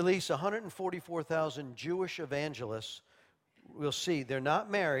 You release 144,000 Jewish evangelists. We'll see. They're not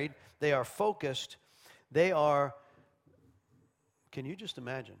married. They are focused. They are, can you just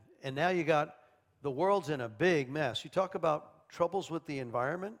imagine? And now you got, the world's in a big mess. You talk about troubles with the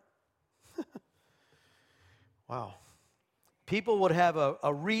environment. Wow. People would have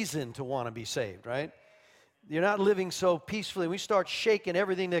a reason to want to be saved, right? You're not living so peacefully. We start shaking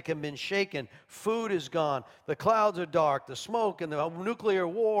everything that can be shaken. Food is gone. The clouds are dark. The smoke and the nuclear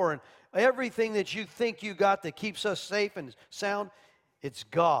war and everything that you think you got that keeps us safe and sound, it's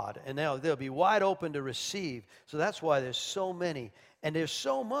God. And now they'll be wide open to receive. So that's why there's so many. And there's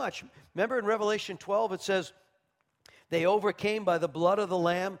so much. Remember in Revelation 12 it says, they overcame by the blood of the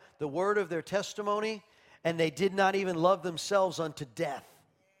Lamb, the word of their testimony, and they did not even love themselves unto death.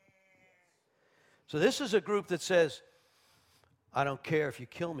 So this is a group that says, I don't care if you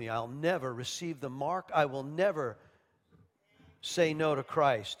kill me. I'll never receive the mark. I will never say no to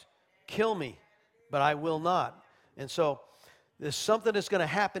Christ. Kill me, but I will not. And so there's something that's going to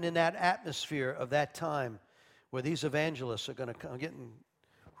happen in that atmosphere of that time where these evangelists are going to come getting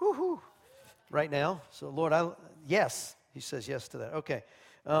whoo-hoo right now. So Lord, yes. He says yes to that. Okay.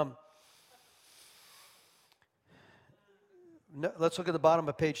 Let's look at the bottom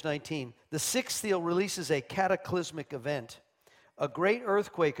of page 19. The sixth seal releases a cataclysmic event. A great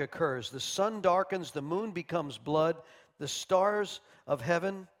earthquake occurs. The sun darkens, the moon becomes blood, the stars of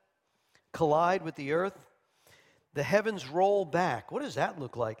heaven collide with the earth. The heavens roll back. What does that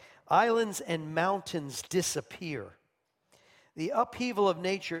look like? Islands and mountains disappear. The upheaval of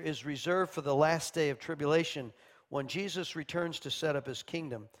nature is reserved for the last day of tribulation when Jesus returns to set up his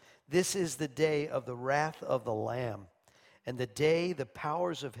kingdom. This is the day of the wrath of the Lamb. And the day the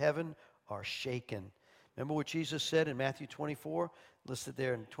powers of heaven are shaken. Remember what Jesus said in Matthew 24? Listed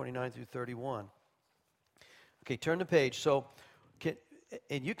there in 29 through 31. Okay, turn the page. So,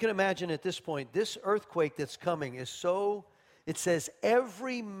 and you can imagine at this point, this earthquake that's coming is so, it says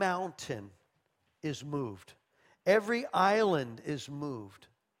every mountain is moved. Every island is moved.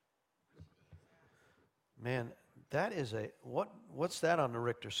 Man, that is what's that on the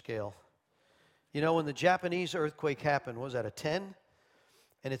Richter scale? You know, when the Japanese earthquake happened, what was that, a 10?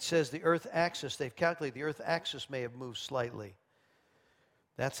 And it says the earth axis, they've calculated the earth axis may have moved slightly.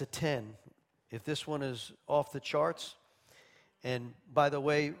 That's a 10. If this one is off the charts, and by the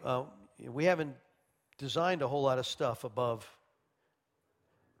way, we haven't designed a whole lot of stuff above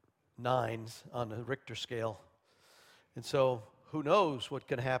 9s on the Richter scale. And so who knows what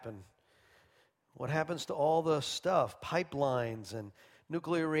can happen. What happens to all the stuff, pipelines and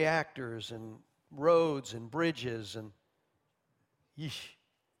nuclear reactors and roads and bridges and yeesh.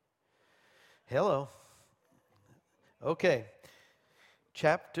 Hello. Okay.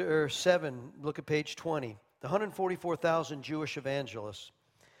 Chapter 7, look at page 20. The 144,000 Jewish evangelists.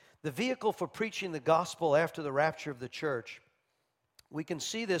 The vehicle for preaching the gospel after the rapture of the church. We can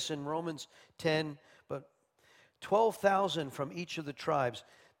see this in Romans 10, but 12,000 from each of the tribes.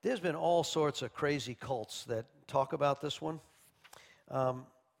 There's been all sorts of crazy cults that talk about this one.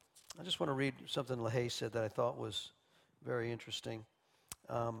 I just want to read something LaHaye said that I thought was very interesting.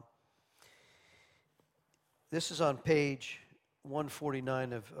 This is on page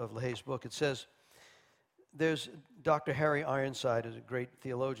 149 of LaHaye's book. It says, there's Dr. Harry Ironside, is a great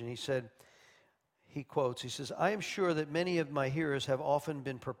theologian. He quotes, he says, I am sure that many of my hearers have often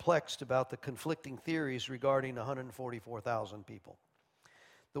been perplexed about the conflicting theories regarding 144,000 people.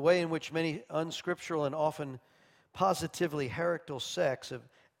 The way in which many unscriptural and often positively heretical sects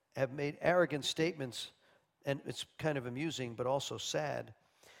have made arrogant statements, and it's kind of amusing but also sad.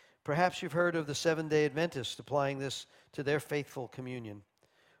 Perhaps you've heard of the Seventh-day Adventists applying this to their faithful communion,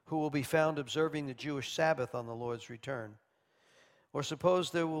 who will be found observing the Jewish Sabbath on the Lord's return. Or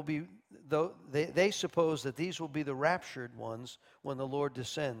suppose they suppose that these will be the raptured ones when the Lord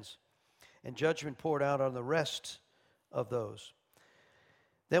descends, and judgment poured out on the rest of those.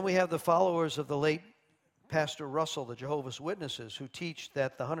 Then we have the followers of the late Pastor Russell, the Jehovah's Witnesses, who teach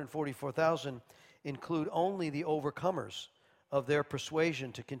that the 144,000 include only the overcomers of their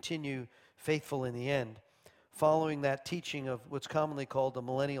persuasion to continue faithful in the end, following that teaching of what's commonly called the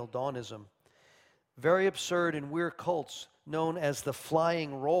millennial dawnism. Very absurd and weird cults known as the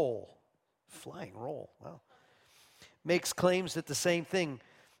Flying Roll. Flying Roll, wow. Makes claims that the same thing,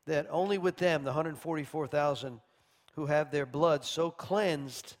 that only with them, the 144,000 who have their blood so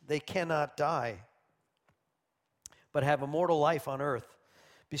cleansed they cannot die, but have immortal life on earth.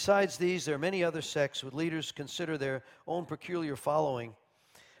 Besides these, there are many other sects with leaders consider their own peculiar following.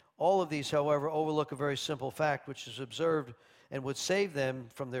 All of these, however, overlook a very simple fact, which is observed and would save them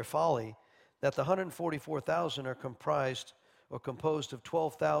from their folly, that the 144,000 are comprised or composed of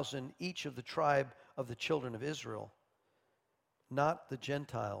 12,000 each of the tribe of the children of Israel, not the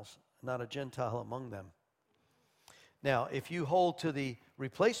Gentiles, not a Gentile among them. Now, if you hold to the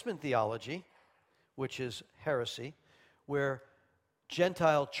replacement theology, which is heresy, where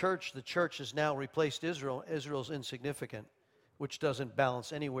Gentile church, the church has now replaced Israel, Israel's insignificant, which doesn't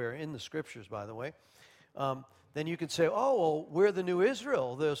balance anywhere in the scriptures, by the way. then you could say, oh, well, we're the new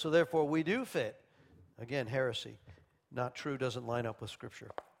Israel, so therefore we do fit. Again, heresy. Not true, doesn't line up with Scripture.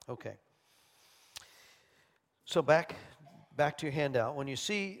 Okay. So back to your handout. When you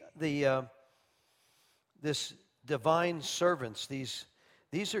see this divine servants, these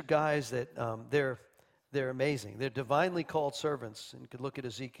are guys that they're amazing. They're divinely called servants. And you could look at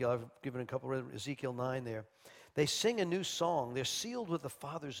Ezekiel. I've given a couple of Ezekiel 9 there. They sing a new song. They're sealed with the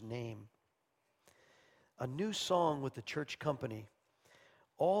Father's name. A new song with the church company.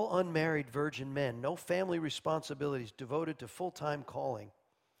 All unmarried virgin men, no family responsibilities, devoted to full-time calling.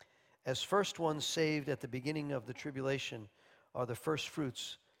 As first ones saved at the beginning of the tribulation are the first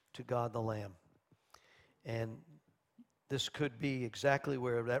fruits to God the Lamb. And this could be exactly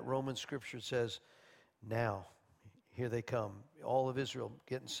where that Roman scripture says, now, here they come, all of Israel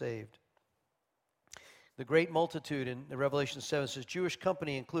getting saved. The great multitude in Revelation 7 says, Jewish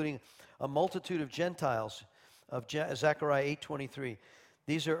company, including a multitude of Gentiles, of Zechariah 8:23.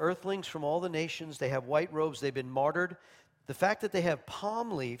 These are earthlings from all the nations. They have white robes. They've been martyred. The fact that they have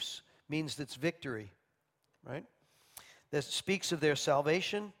palm leaves means it's victory, right? This speaks of their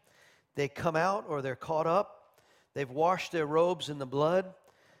salvation. They come out or they're caught up. They've washed their robes in the blood.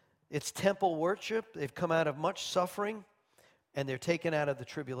 It's temple worship. They've come out of much suffering, and they're taken out of the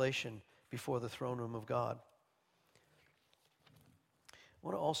tribulation before the throne room of God. I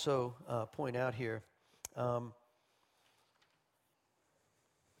want to also point out here,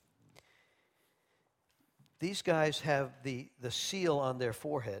 these guys have the seal on their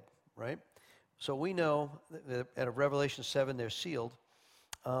forehead, right? So we know that at Revelation 7 they're sealed.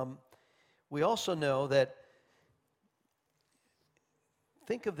 We also know that,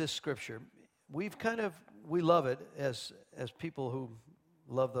 think of this scripture. We love it as people who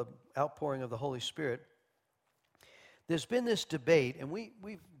love the outpouring of the Holy Spirit. There's been this debate, and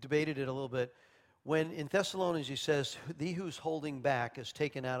we've debated it a little bit, when in Thessalonians he says, "He who's holding back is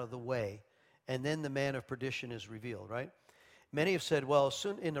taken out of the way, and then the man of perdition is revealed," right? Many have said, well,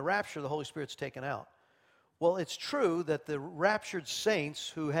 soon in the rapture, the Holy Spirit's taken out. Well, it's true that the raptured saints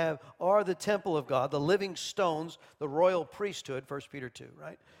who are the temple of God, the living stones, the royal priesthood, 1 Peter 2,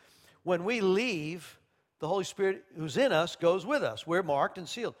 right? When we leave, the Holy Spirit who's in us goes with us. We're marked and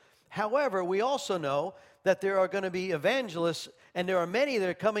sealed. However, we also know that there are going to be evangelists, and there are many that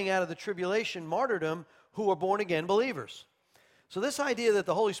are coming out of the tribulation martyrdom who are born-again believers. So this idea that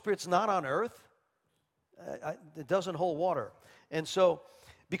the Holy Spirit's not on earth, it doesn't hold water. And so,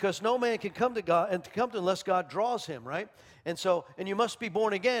 because no man can come to God and come to unless God draws him, right? And so, and you must be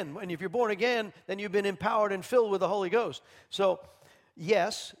born again. And if you're born again, then you've been empowered and filled with the Holy Ghost. So,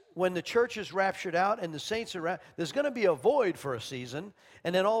 yes, when the church is raptured out and the saints are there's going to be a void for a season.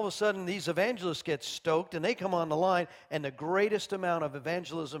 And then all of a sudden, these evangelists get stoked and they come on the line, and the greatest amount of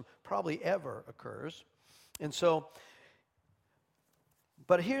evangelism probably ever occurs. And so,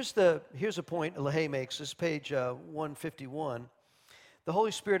 but here's a point LaHaye makes. This is page 151. The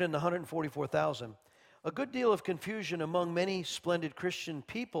Holy Spirit and the 144,000. A good deal of confusion among many splendid Christian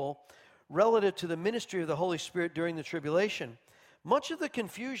people relative to the ministry of the Holy Spirit during the tribulation. Much of the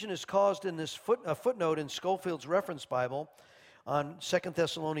confusion is caused in this footnote in Scofield's Reference Bible on 2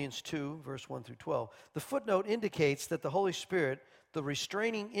 Thessalonians 2, verse 1 through 12. The footnote indicates that the Holy Spirit, the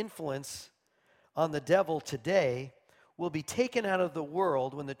restraining influence on the devil today, will be taken out of the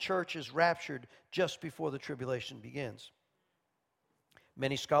world when the church is raptured just before the tribulation begins.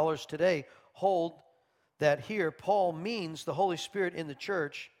 Many scholars today hold that here Paul means the Holy Spirit in the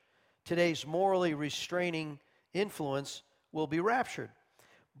church, today's morally restraining influence, will be raptured.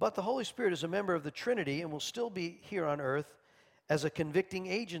 But the Holy Spirit is a member of the Trinity and will still be here on earth as a convicting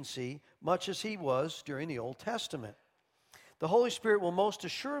agency, much as he was during the Old Testament. The Holy Spirit will most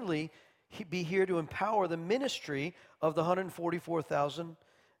assuredly be here to empower the ministry of the 144,000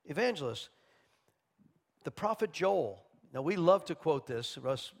 evangelists. The prophet Joel, now we love to quote this,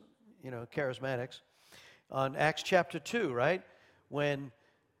 us, charismatics, on Acts chapter 2, right? When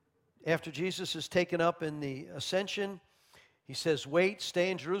after Jesus is taken up in the ascension, he says, wait,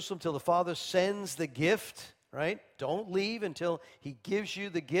 stay in Jerusalem till the Father sends the gift, right? Don't leave until he gives you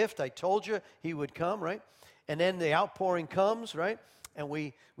the gift. I told you he would come, right? And then the outpouring comes, right? And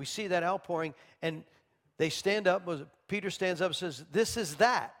we see that outpouring, and they stand up. Peter stands up and says, this is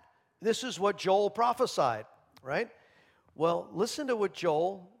that. This is what Joel prophesied, right? Well, listen to what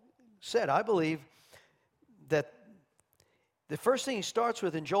Joel said. I believe that the first thing he starts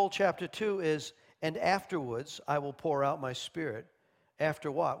with in Joel chapter 2 is, and afterwards I will pour out my Spirit.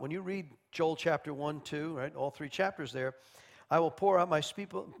 After what? When you read Joel chapter 1, 2, right, all three chapters there, I will pour out my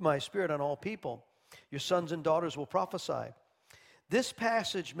Spirit on all people. Your sons and daughters will prophesy. This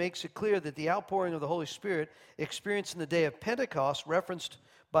passage makes it clear that the outpouring of the Holy Spirit experienced in the day of Pentecost, referenced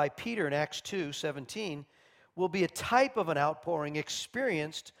by Peter in Acts 2:17, will be a type of an outpouring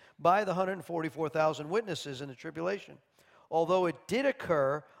experienced by the 144,000 witnesses in the tribulation. Although it did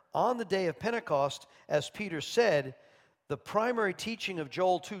occur on the day of Pentecost, as Peter said, the primary teaching of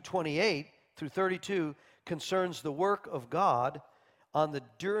Joel 2:28 through 32 concerns the work of God on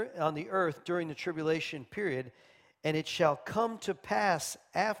the earth during the tribulation period, and it shall come to pass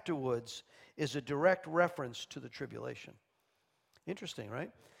afterwards is a direct reference to the tribulation. Interesting,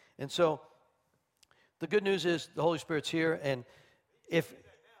 right? And so the good news is the Holy Spirit's here, and if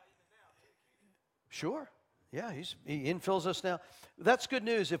sure, yeah, he infills us now. That's good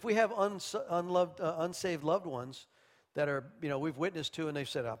news. If we have unsaved loved ones that are, we've witnessed to, and they've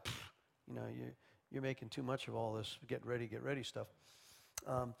said, you're making too much of all this get ready stuff,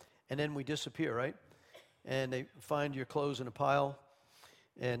 and then we disappear, right? And they find your clothes in a pile,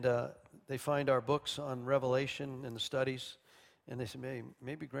 and they find our books on Revelation and the studies, and they say,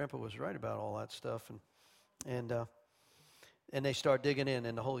 maybe Grandpa was right about all that stuff, and they start digging in,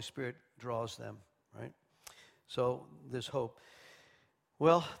 and the Holy Spirit draws them, right? So there's hope.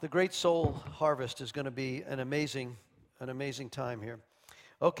 Well, the great soul harvest is going to be an amazing time here.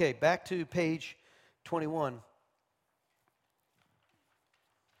 Okay, back to page 21.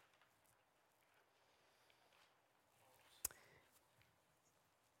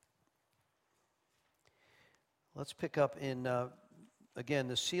 Let's pick up in, again,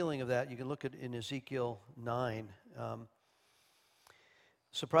 the sealing of that. You can look at in Ezekiel 9.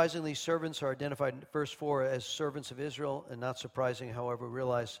 Surprisingly, servants are identified in verse 4 as servants of Israel, and not surprising, however,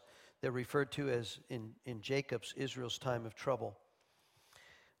 realize they're referred to as in Jacob's, Israel's time of trouble.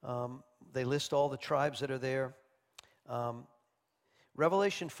 They list all the tribes that are there.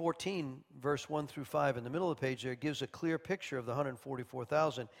 Revelation 14, verse 1 through 5, in the middle of the page there, gives a clear picture of the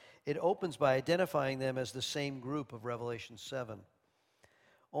 144,000. It opens by identifying them as the same group of Revelation 7.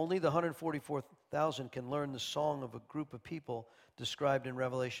 Only the 144,000 can learn the song of a group of people described in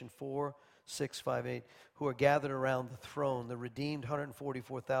Revelation 4, 6, 5, 8, who are gathered around the throne, the redeemed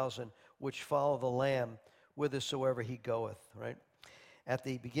 144,000, which follow the Lamb whithersoever he goeth, right? At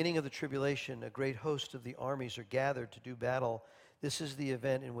the beginning of the tribulation, a great host of the armies are gathered to do battle. This is the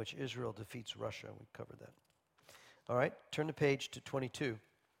event in which Israel defeats Russia. We covered that. All right, turn the page to 22.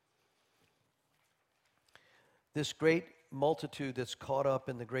 This great multitude that's caught up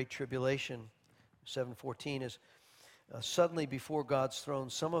in the great tribulation, 7:14, is suddenly before God's throne.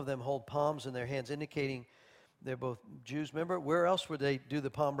 Some of them hold palms in their hands, indicating they're both Jews. Remember, where else would they do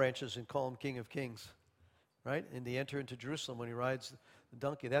the palm branches and call him King of Kings? Right? And they enter into Jerusalem when he rides the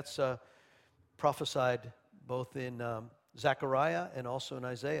donkey. That's prophesied both in Zechariah and also in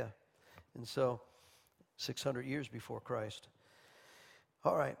Isaiah. And so, 600 years before Christ.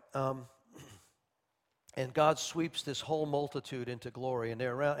 All right. And God sweeps this whole multitude into glory, and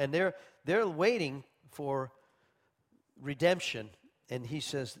they're around, and they're waiting for redemption. And he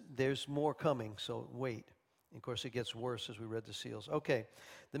says, there's more coming, so wait. And of course, it gets worse as we read the seals. Okay,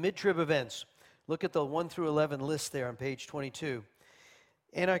 the mid-trib events. Look at the 1 through 11 list there on page 22.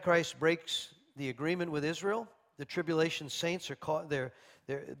 Antichrist breaks the agreement with Israel. The tribulation saints are caught.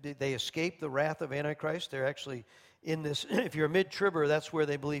 They escape the wrath of Antichrist. They're actually in this. If you're a mid-tribber, that's where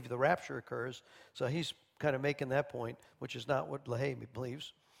they believe the rapture occurs. So he's kind of making that point, which is not what LaHaye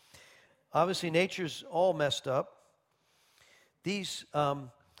believes. Obviously, nature's all messed up. These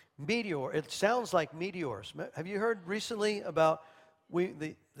it sounds like meteors. Have you heard recently about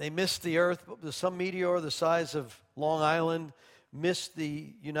they missed the Earth? Some meteor the size of Long Island missed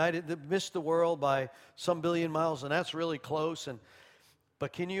the world by some billion miles, and that's really close.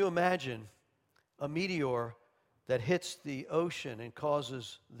 But can you imagine a meteor that hits the ocean and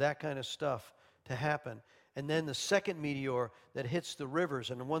causes that kind of stuff to happen? And then the second meteor that hits the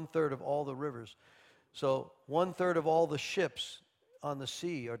rivers, and 1/3 of all the rivers. So 1/3 of all the ships on the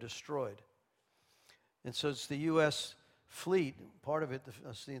sea are destroyed. And so it's the U.S. fleet. Part of it,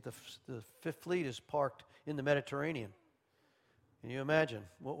 the Fifth Fleet is parked in the Mediterranean. Can you imagine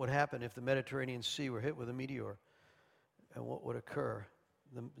what would happen if the Mediterranean Sea were hit with a meteor? And what would occur?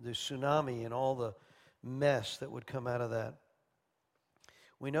 The tsunami and all the mess that would come out of that.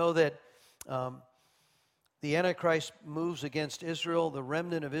 We know that the Antichrist moves against Israel. The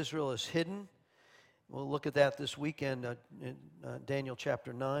remnant of Israel is hidden. We'll look at that this weekend in Daniel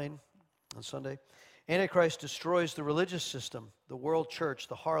chapter 9 on Sunday. Antichrist destroys the religious system, the world church,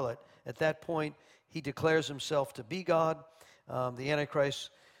 the harlot. At that point, he declares himself to be God. The Antichrist,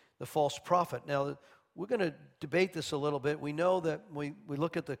 the false prophet. Now, we're going to debate this a little bit. We know that we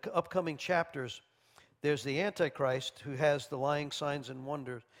look at the upcoming chapters, There's the Antichrist who has the lying signs and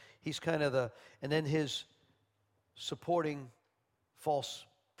wonders. He's kind of and then his supporting false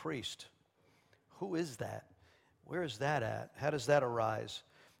priest. Who is that? Where is that at? How does that arise?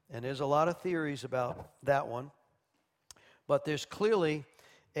 And there's a lot of theories about that one. But there's clearly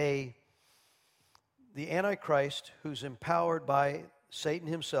the Antichrist who's empowered by Satan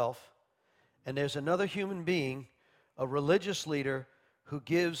himself. And there's another human being, a religious leader, who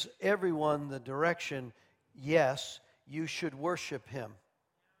gives everyone the direction, yes, you should worship him.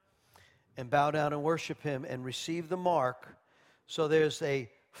 And bow down and worship him and receive the mark. So there's a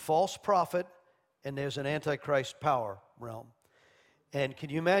false prophet and there's an Antichrist power realm. And can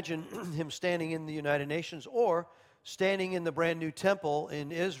you imagine him standing in the United Nations or standing in the brand new temple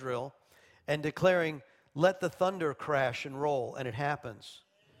in Israel and declaring, let the thunder crash and roll, and it happens.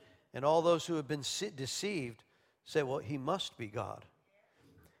 And all those who have been deceived say, well, he must be God.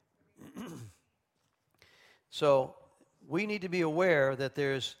 So we need to be aware that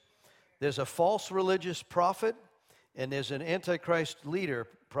there's a false religious prophet and there's an Antichrist leader,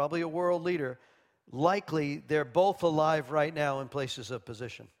 probably a world leader. Likely, they're both alive right now in places of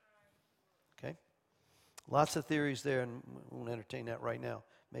position. Okay? Lots of theories there, and we won't entertain that right now.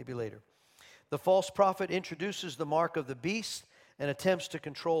 Maybe later. The false prophet introduces the mark of the beast and attempts to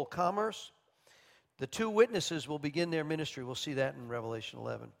control commerce. The two witnesses will begin their ministry. We'll see that in Revelation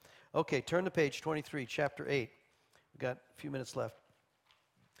 11. Okay, turn to page 23, chapter 8. We've got a few minutes left.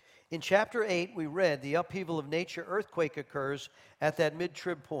 In chapter 8, we read the upheaval of nature, earthquake occurs at that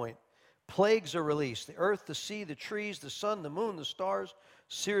mid-trib point. Plagues are released. The earth, the sea, the trees, the sun, the moon, the stars,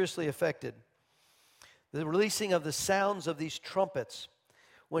 seriously affected. The releasing of the sounds of these trumpets.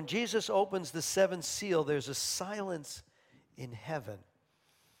 When Jesus opens the seventh seal, there's a silence in heaven.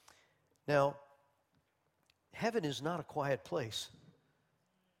 Now, heaven is not a quiet place,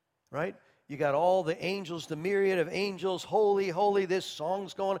 right? You got all the angels, the myriad of angels, holy, holy, this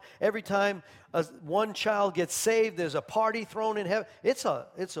song's going on. Every time one child gets saved, there's a party thrown in heaven. It's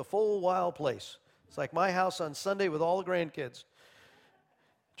a full, wild place. It's like my house on Sunday with all the grandkids.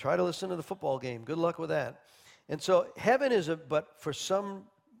 Try to listen to the football game. Good luck with that. And so heaven but for some,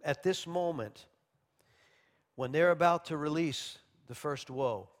 at this moment, when they're about to release the first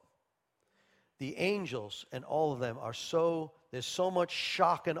woe, the angels and all of them there's so much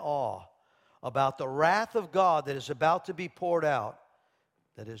shock and awe about the wrath of God that is about to be poured out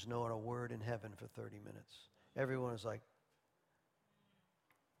that there's not a word in heaven for 30 minutes. Everyone is like,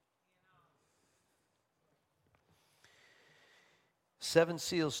 seven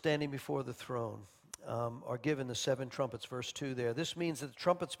seals standing before the throne are given the seven trumpets, verse 2 there. This means that the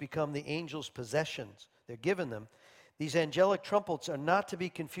trumpets become the angels' possessions. They're given them. These angelic trumpets are not to be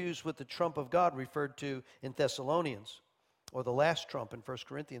confused with the trump of God referred to in Thessalonians, or the last trump in 1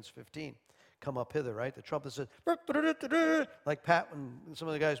 Corinthians 15. Come up hither, right? The trumpet says, like Pat, when some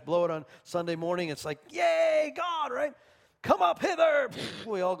of the guys blow it on Sunday morning, it's like, yay, God, right? Come up hither.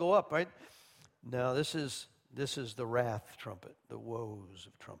 We all go up, right? No, this is the wrath trumpet, the woes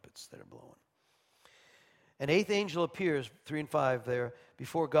of trumpets that are blowing. An eighth angel appears, 3 and 5 there,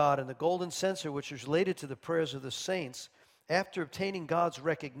 before God, and the golden censer, which is related to the prayers of the saints. After obtaining God's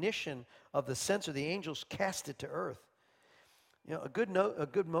recognition of the censer, the angels cast it to earth. You know, a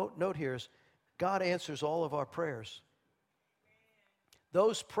good note here is God answers all of our prayers.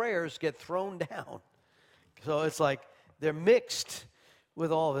 Those prayers get thrown down. So it's like they're mixed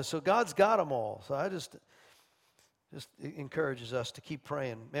with all of this. So God's got them all. So I just encourages us to keep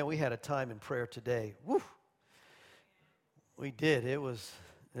praying. Man, we had a time in prayer today. Woo! We did. It was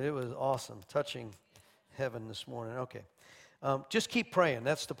awesome. Touching heaven this morning. Okay. Just keep praying.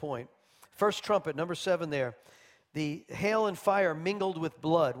 That's the point. First trumpet, number 7 there. The hail and fire mingled with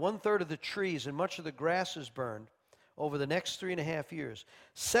blood. 1/3 of the trees and much of the grass is burned over the next 3.5 years.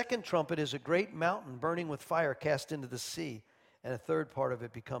 Second trumpet is a great mountain burning with fire cast into the sea, and a third part of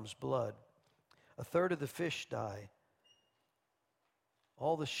it becomes blood. 1/3 of the fish die.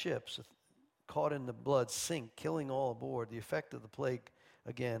 All the ships caught in the blood sink, killing all aboard. The effect of the plague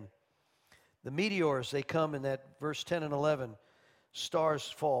again. The meteors, they come in that verse 10 and 11. Stars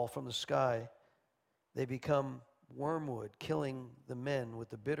fall from the sky. They become wormwood, killing the men with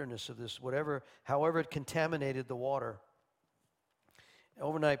the bitterness of this, however it contaminated the water.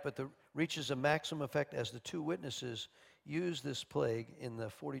 Overnight, but reaches a maximum effect as the two witnesses use this plague in the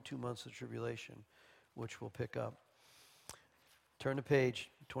 42 months of tribulation, which we'll pick up. Turn to page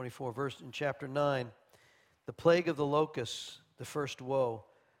 24, verse in chapter 9. The plague of the locusts, the first woe.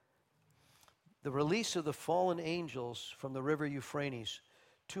 The release of the fallen angels from the river Euphrates,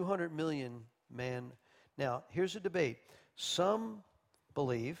 200 million man. Now, here's a debate. Some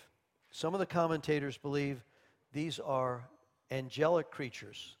believe Some of the commentators believe these are angelic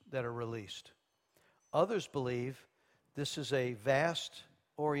creatures that are released. Others believe this is a vast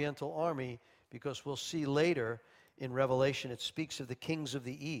oriental army, because we'll see later in Revelation it speaks of the kings of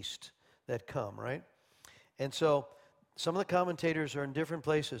the east that come, right? And so some of the commentators are in different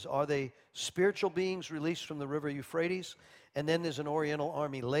places. Are they spiritual beings released from the river Euphrates, and then there's an oriental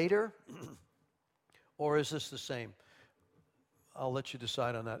army later? Or is this the same? I'll let you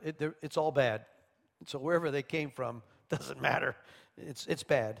decide on that. It's all bad. So wherever they came from, doesn't matter. It's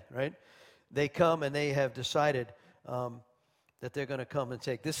bad, right? They come and they have decided that they're going to come and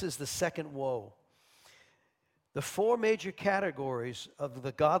take. This is the second woe. The four major categories of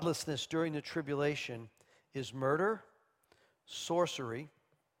the godlessness during the tribulation is murder, sorcery,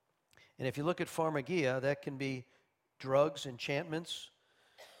 and if you look at pharmakia, that can be drugs, enchantments,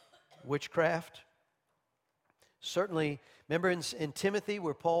 witchcraft. Certainly, remember in Timothy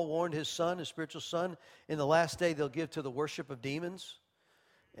where Paul warned his son, his spiritual son, in the last day they'll give to the worship of demons.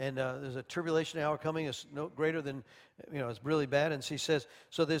 And there's a tribulation hour coming. It's no greater than, it's really bad. And he says,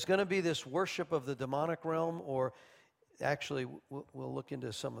 so there's going to be this worship of the demonic realm, or actually, we'll look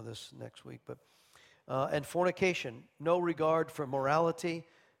into some of this next week. But and fornication, no regard for morality,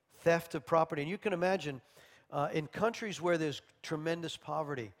 theft of property. And you can imagine in countries where there's tremendous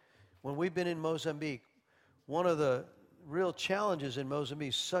poverty, when we've been in Mozambique, one of the real challenges in Mozambique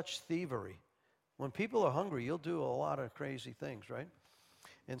is such thievery. When people are hungry, you'll do a lot of crazy things, right?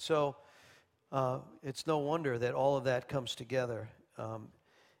 And so it's no wonder that all of that comes together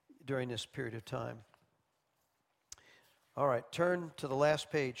during this period of time. All right, turn to the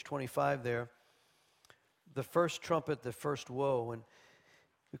last page, 25 there. The first trumpet, the first woe. And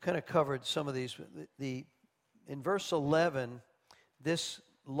we kind of covered some of these. In verse 11, this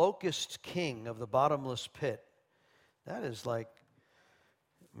locust king of the bottomless pit, that is like,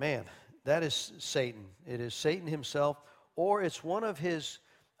 man, that is Satan. It is Satan himself, or it's one of his...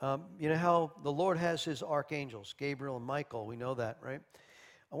 you know how the Lord has his archangels, Gabriel and Michael. We know that, right?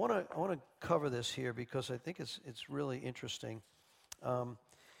 I want to cover this here because I think it's really interesting. I'll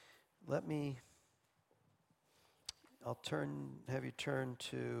have you turn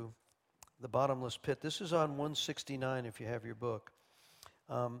to the bottomless pit. This is on 169 if you have your book.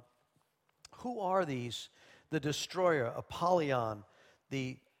 Who are these? The destroyer, Apollyon,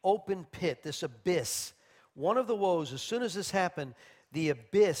 the open pit, this abyss. One of the woes, as soon as this happened, the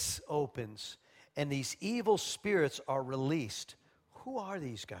abyss opens, and these evil spirits are released. Who are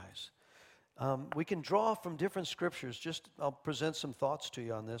these guys? We can draw from different scriptures. I'll present some thoughts to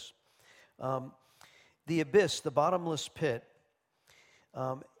you on this. The abyss, the bottomless pit,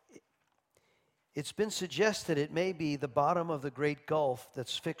 it's been suggested it may be the bottom of the great gulf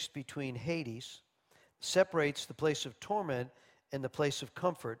that's fixed between Hades, separates the place of torment and the place of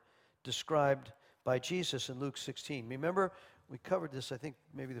comfort described by Jesus in Luke 16. Remember, we covered this, I think,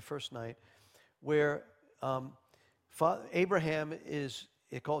 maybe the first night, where Abraham is,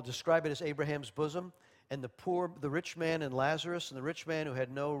 describe it as Abraham's bosom, and the rich man and Lazarus, and the rich man who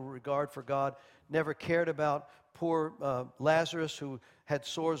had no regard for God, never cared about poor Lazarus, who had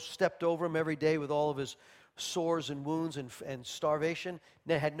sores, stepped over him every day with all of his sores and wounds and starvation,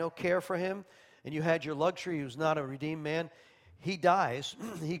 had no care for him, and you had your luxury, he was not a redeemed man. He dies,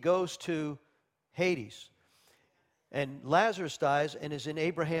 he goes to Hades. And Lazarus dies and is in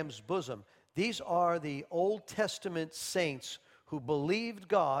Abraham's bosom. These are the Old Testament saints who believed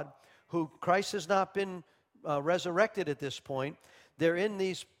God, who Christ has not been resurrected at this point. They're in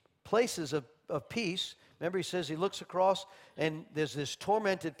these places of peace. Remember, he says he looks across, and there's this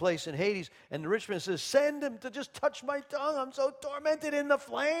tormented place in Hades, and the rich man says, send him to just touch my tongue. I'm so tormented in the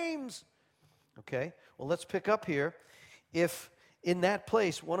flames. Okay, well, let's pick up here. If in that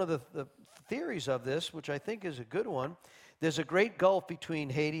place, one of the theories of this, which I think is a good one, there's a great gulf between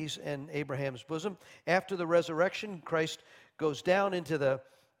Hades and Abraham's bosom. After the resurrection, Christ goes down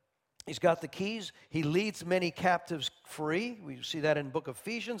he's got the keys. He leads many captives free. We see that in the book of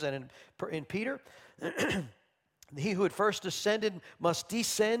Ephesians and in Peter. He who had first ascended must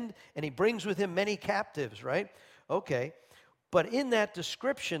descend, and he brings with him many captives, right? Okay. But in that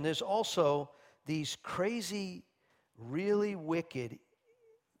description, there's also these crazy, really wicked,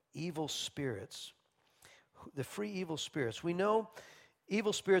 evil spirits, the free evil spirits. We know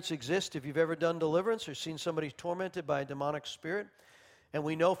evil spirits exist if you've ever done deliverance or seen somebody tormented by a demonic spirit. And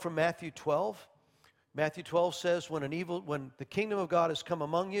we know from Matthew 12. Matthew 12 says, when the kingdom of God has come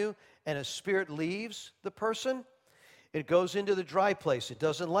among you and a spirit leaves the person, it goes into the dry place. It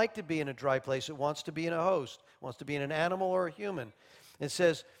doesn't like to be in a dry place. It wants to be in a host. It wants to be in an animal or a human. It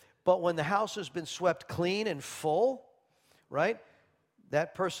says, but when the house has been swept clean and full, right?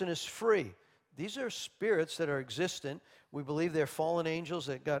 that person is free. These are spirits that are existent. We believe they're fallen angels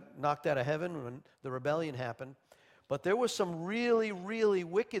that got knocked out of heaven when the rebellion happened. But there were some really, really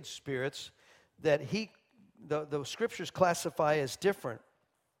wicked spirits that the scriptures classify as different.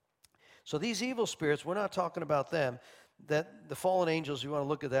 So these evil spirits, we're not talking about them. That the fallen angels, you want to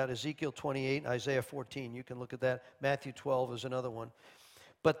look at that, Ezekiel 28, Isaiah 14, you can look at that. Matthew 12 is another one.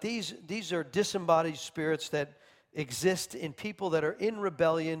 But these are disembodied spirits that exist in people that are in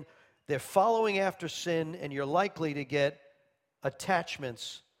rebellion. They're following after sin, and you're likely to get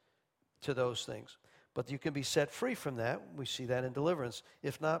attachments to those things. But you can be set free from that. We see that in deliverance.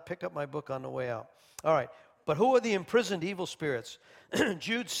 If not, pick up my book on the way out. All right. But who are the imprisoned evil spirits?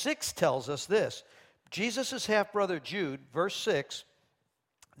 Jude 6 tells us this. Jesus' half-brother Jude, verse 6,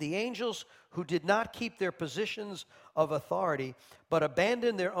 the angels who did not keep their positions of authority, but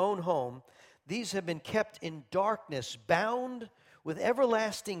abandoned their own home, these have been kept in darkness, bound with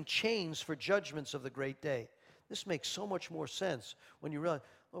everlasting chains for judgments of the great day. This makes so much more sense when you realize,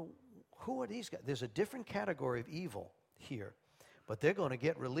 oh, who are these guys? There's a different category of evil here, but they're going to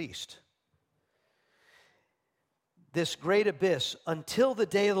get released. This great abyss, until the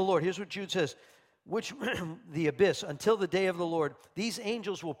day of the Lord. Here's what Jude says. Which the abyss, until the day of the Lord, these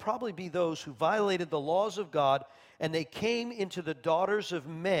angels will probably be those who violated the laws of God, and they came into the daughters of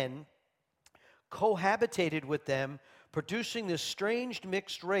men, cohabitated with them, producing this strange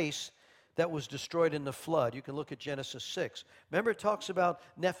mixed race that was destroyed in the flood. You can look at Genesis 6. Remember, it talks about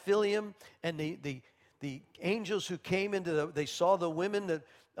Nephilim and the angels who came they saw the women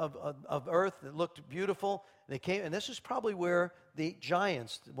of earth that looked beautiful. They came, and this is probably where the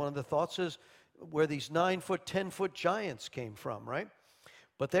giants, one of the thoughts is, where these 9-foot, 10-foot giants came from, right?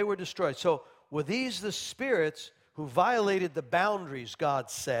 But they were destroyed. So were these the spirits who violated the boundaries God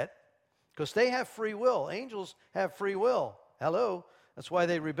set? Because they have free will. Angels have free will. Hello? That's why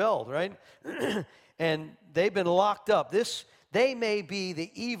they rebelled, right? And they've been locked up. They may be the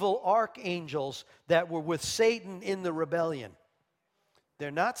evil archangels that were with Satan in the rebellion.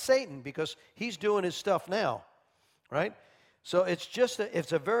 They're not Satan because he's doing his stuff now, right? So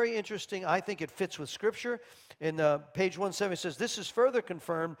it's a very interesting, I think it fits with Scripture. In page 170 it says, this is further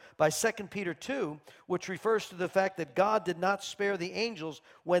confirmed by 2 Peter 2, which refers to the fact that God did not spare the angels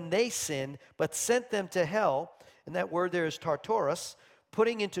when they sinned, but sent them to hell, and that word there is Tartarus,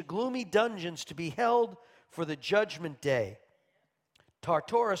 putting into gloomy dungeons to be held for the judgment day.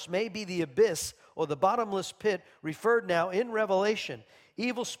 Tartarus may be the abyss or the bottomless pit referred now in Revelation.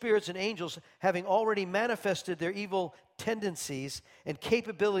 Evil spirits and angels having already manifested their evil tendencies and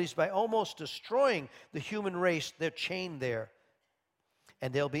capabilities by almost destroying the human race, they're chained there.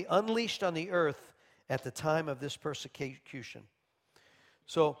 And they'll be unleashed on the earth at the time of this persecution.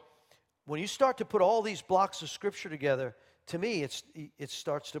 So when you start to put all these blocks of Scripture together, to me it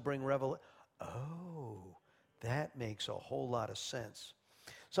starts to bring revelation. Oh, that makes a whole lot of sense.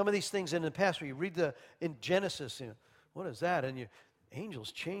 Some of these things in the past, where you read in Genesis, what is that? And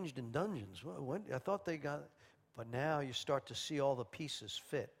angels changed in dungeons. I thought they got, but now you start to see all the pieces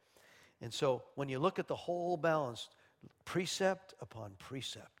fit. And so when you look at the whole balance, precept upon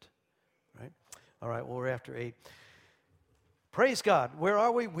precept, right? All right, well, we're after 8. Praise God. Where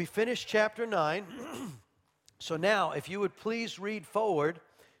are we? We finished chapter 9. So now, if you would please read forward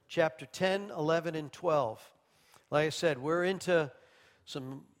chapter 10, 11, and 12. Like I said, we're into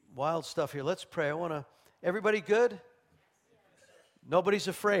some wild stuff here. Let's pray. Everybody good? Nobody's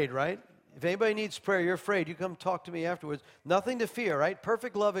afraid, right? If anybody needs prayer, you're afraid, you come talk to me afterwards. Nothing to fear, right?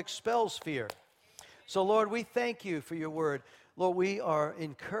 Perfect love expels fear. So, Lord, we thank you for your word. Lord, we are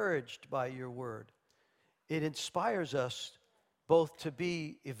encouraged by your word. It inspires us both to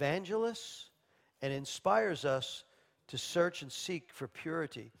be evangelists and inspires us to search and seek for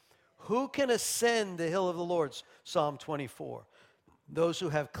purity. Who can ascend the hill of the Lord? Psalm 24. Those who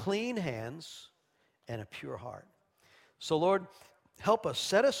have clean hands and a pure heart. So, Lord, help us.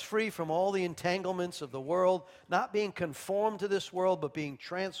 Set us free from all the entanglements of the world, not being conformed to this world, but being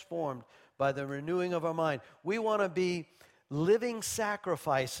transformed by the renewing of our mind. We want to be living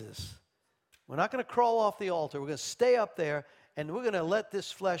sacrifices. We're not going to crawl off the altar. We're going to stay up there, and we're going to let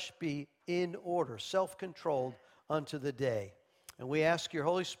this flesh be in order, self-controlled unto the day. And we ask your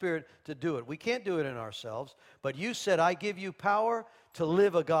Holy Spirit to do it. We can't do it in ourselves, but you said, I give you power to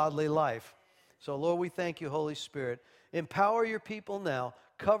live a godly life. So, Lord, we thank you, Holy Spirit. Empower your people now.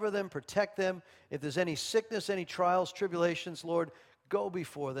 Cover them, protect them. If there's any sickness, any trials, tribulations, Lord, go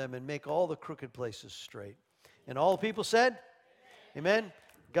before them and make all the crooked places straight. And all the people said, Amen.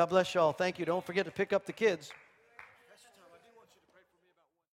 God bless you all. Thank you. Don't forget to pick up the kids.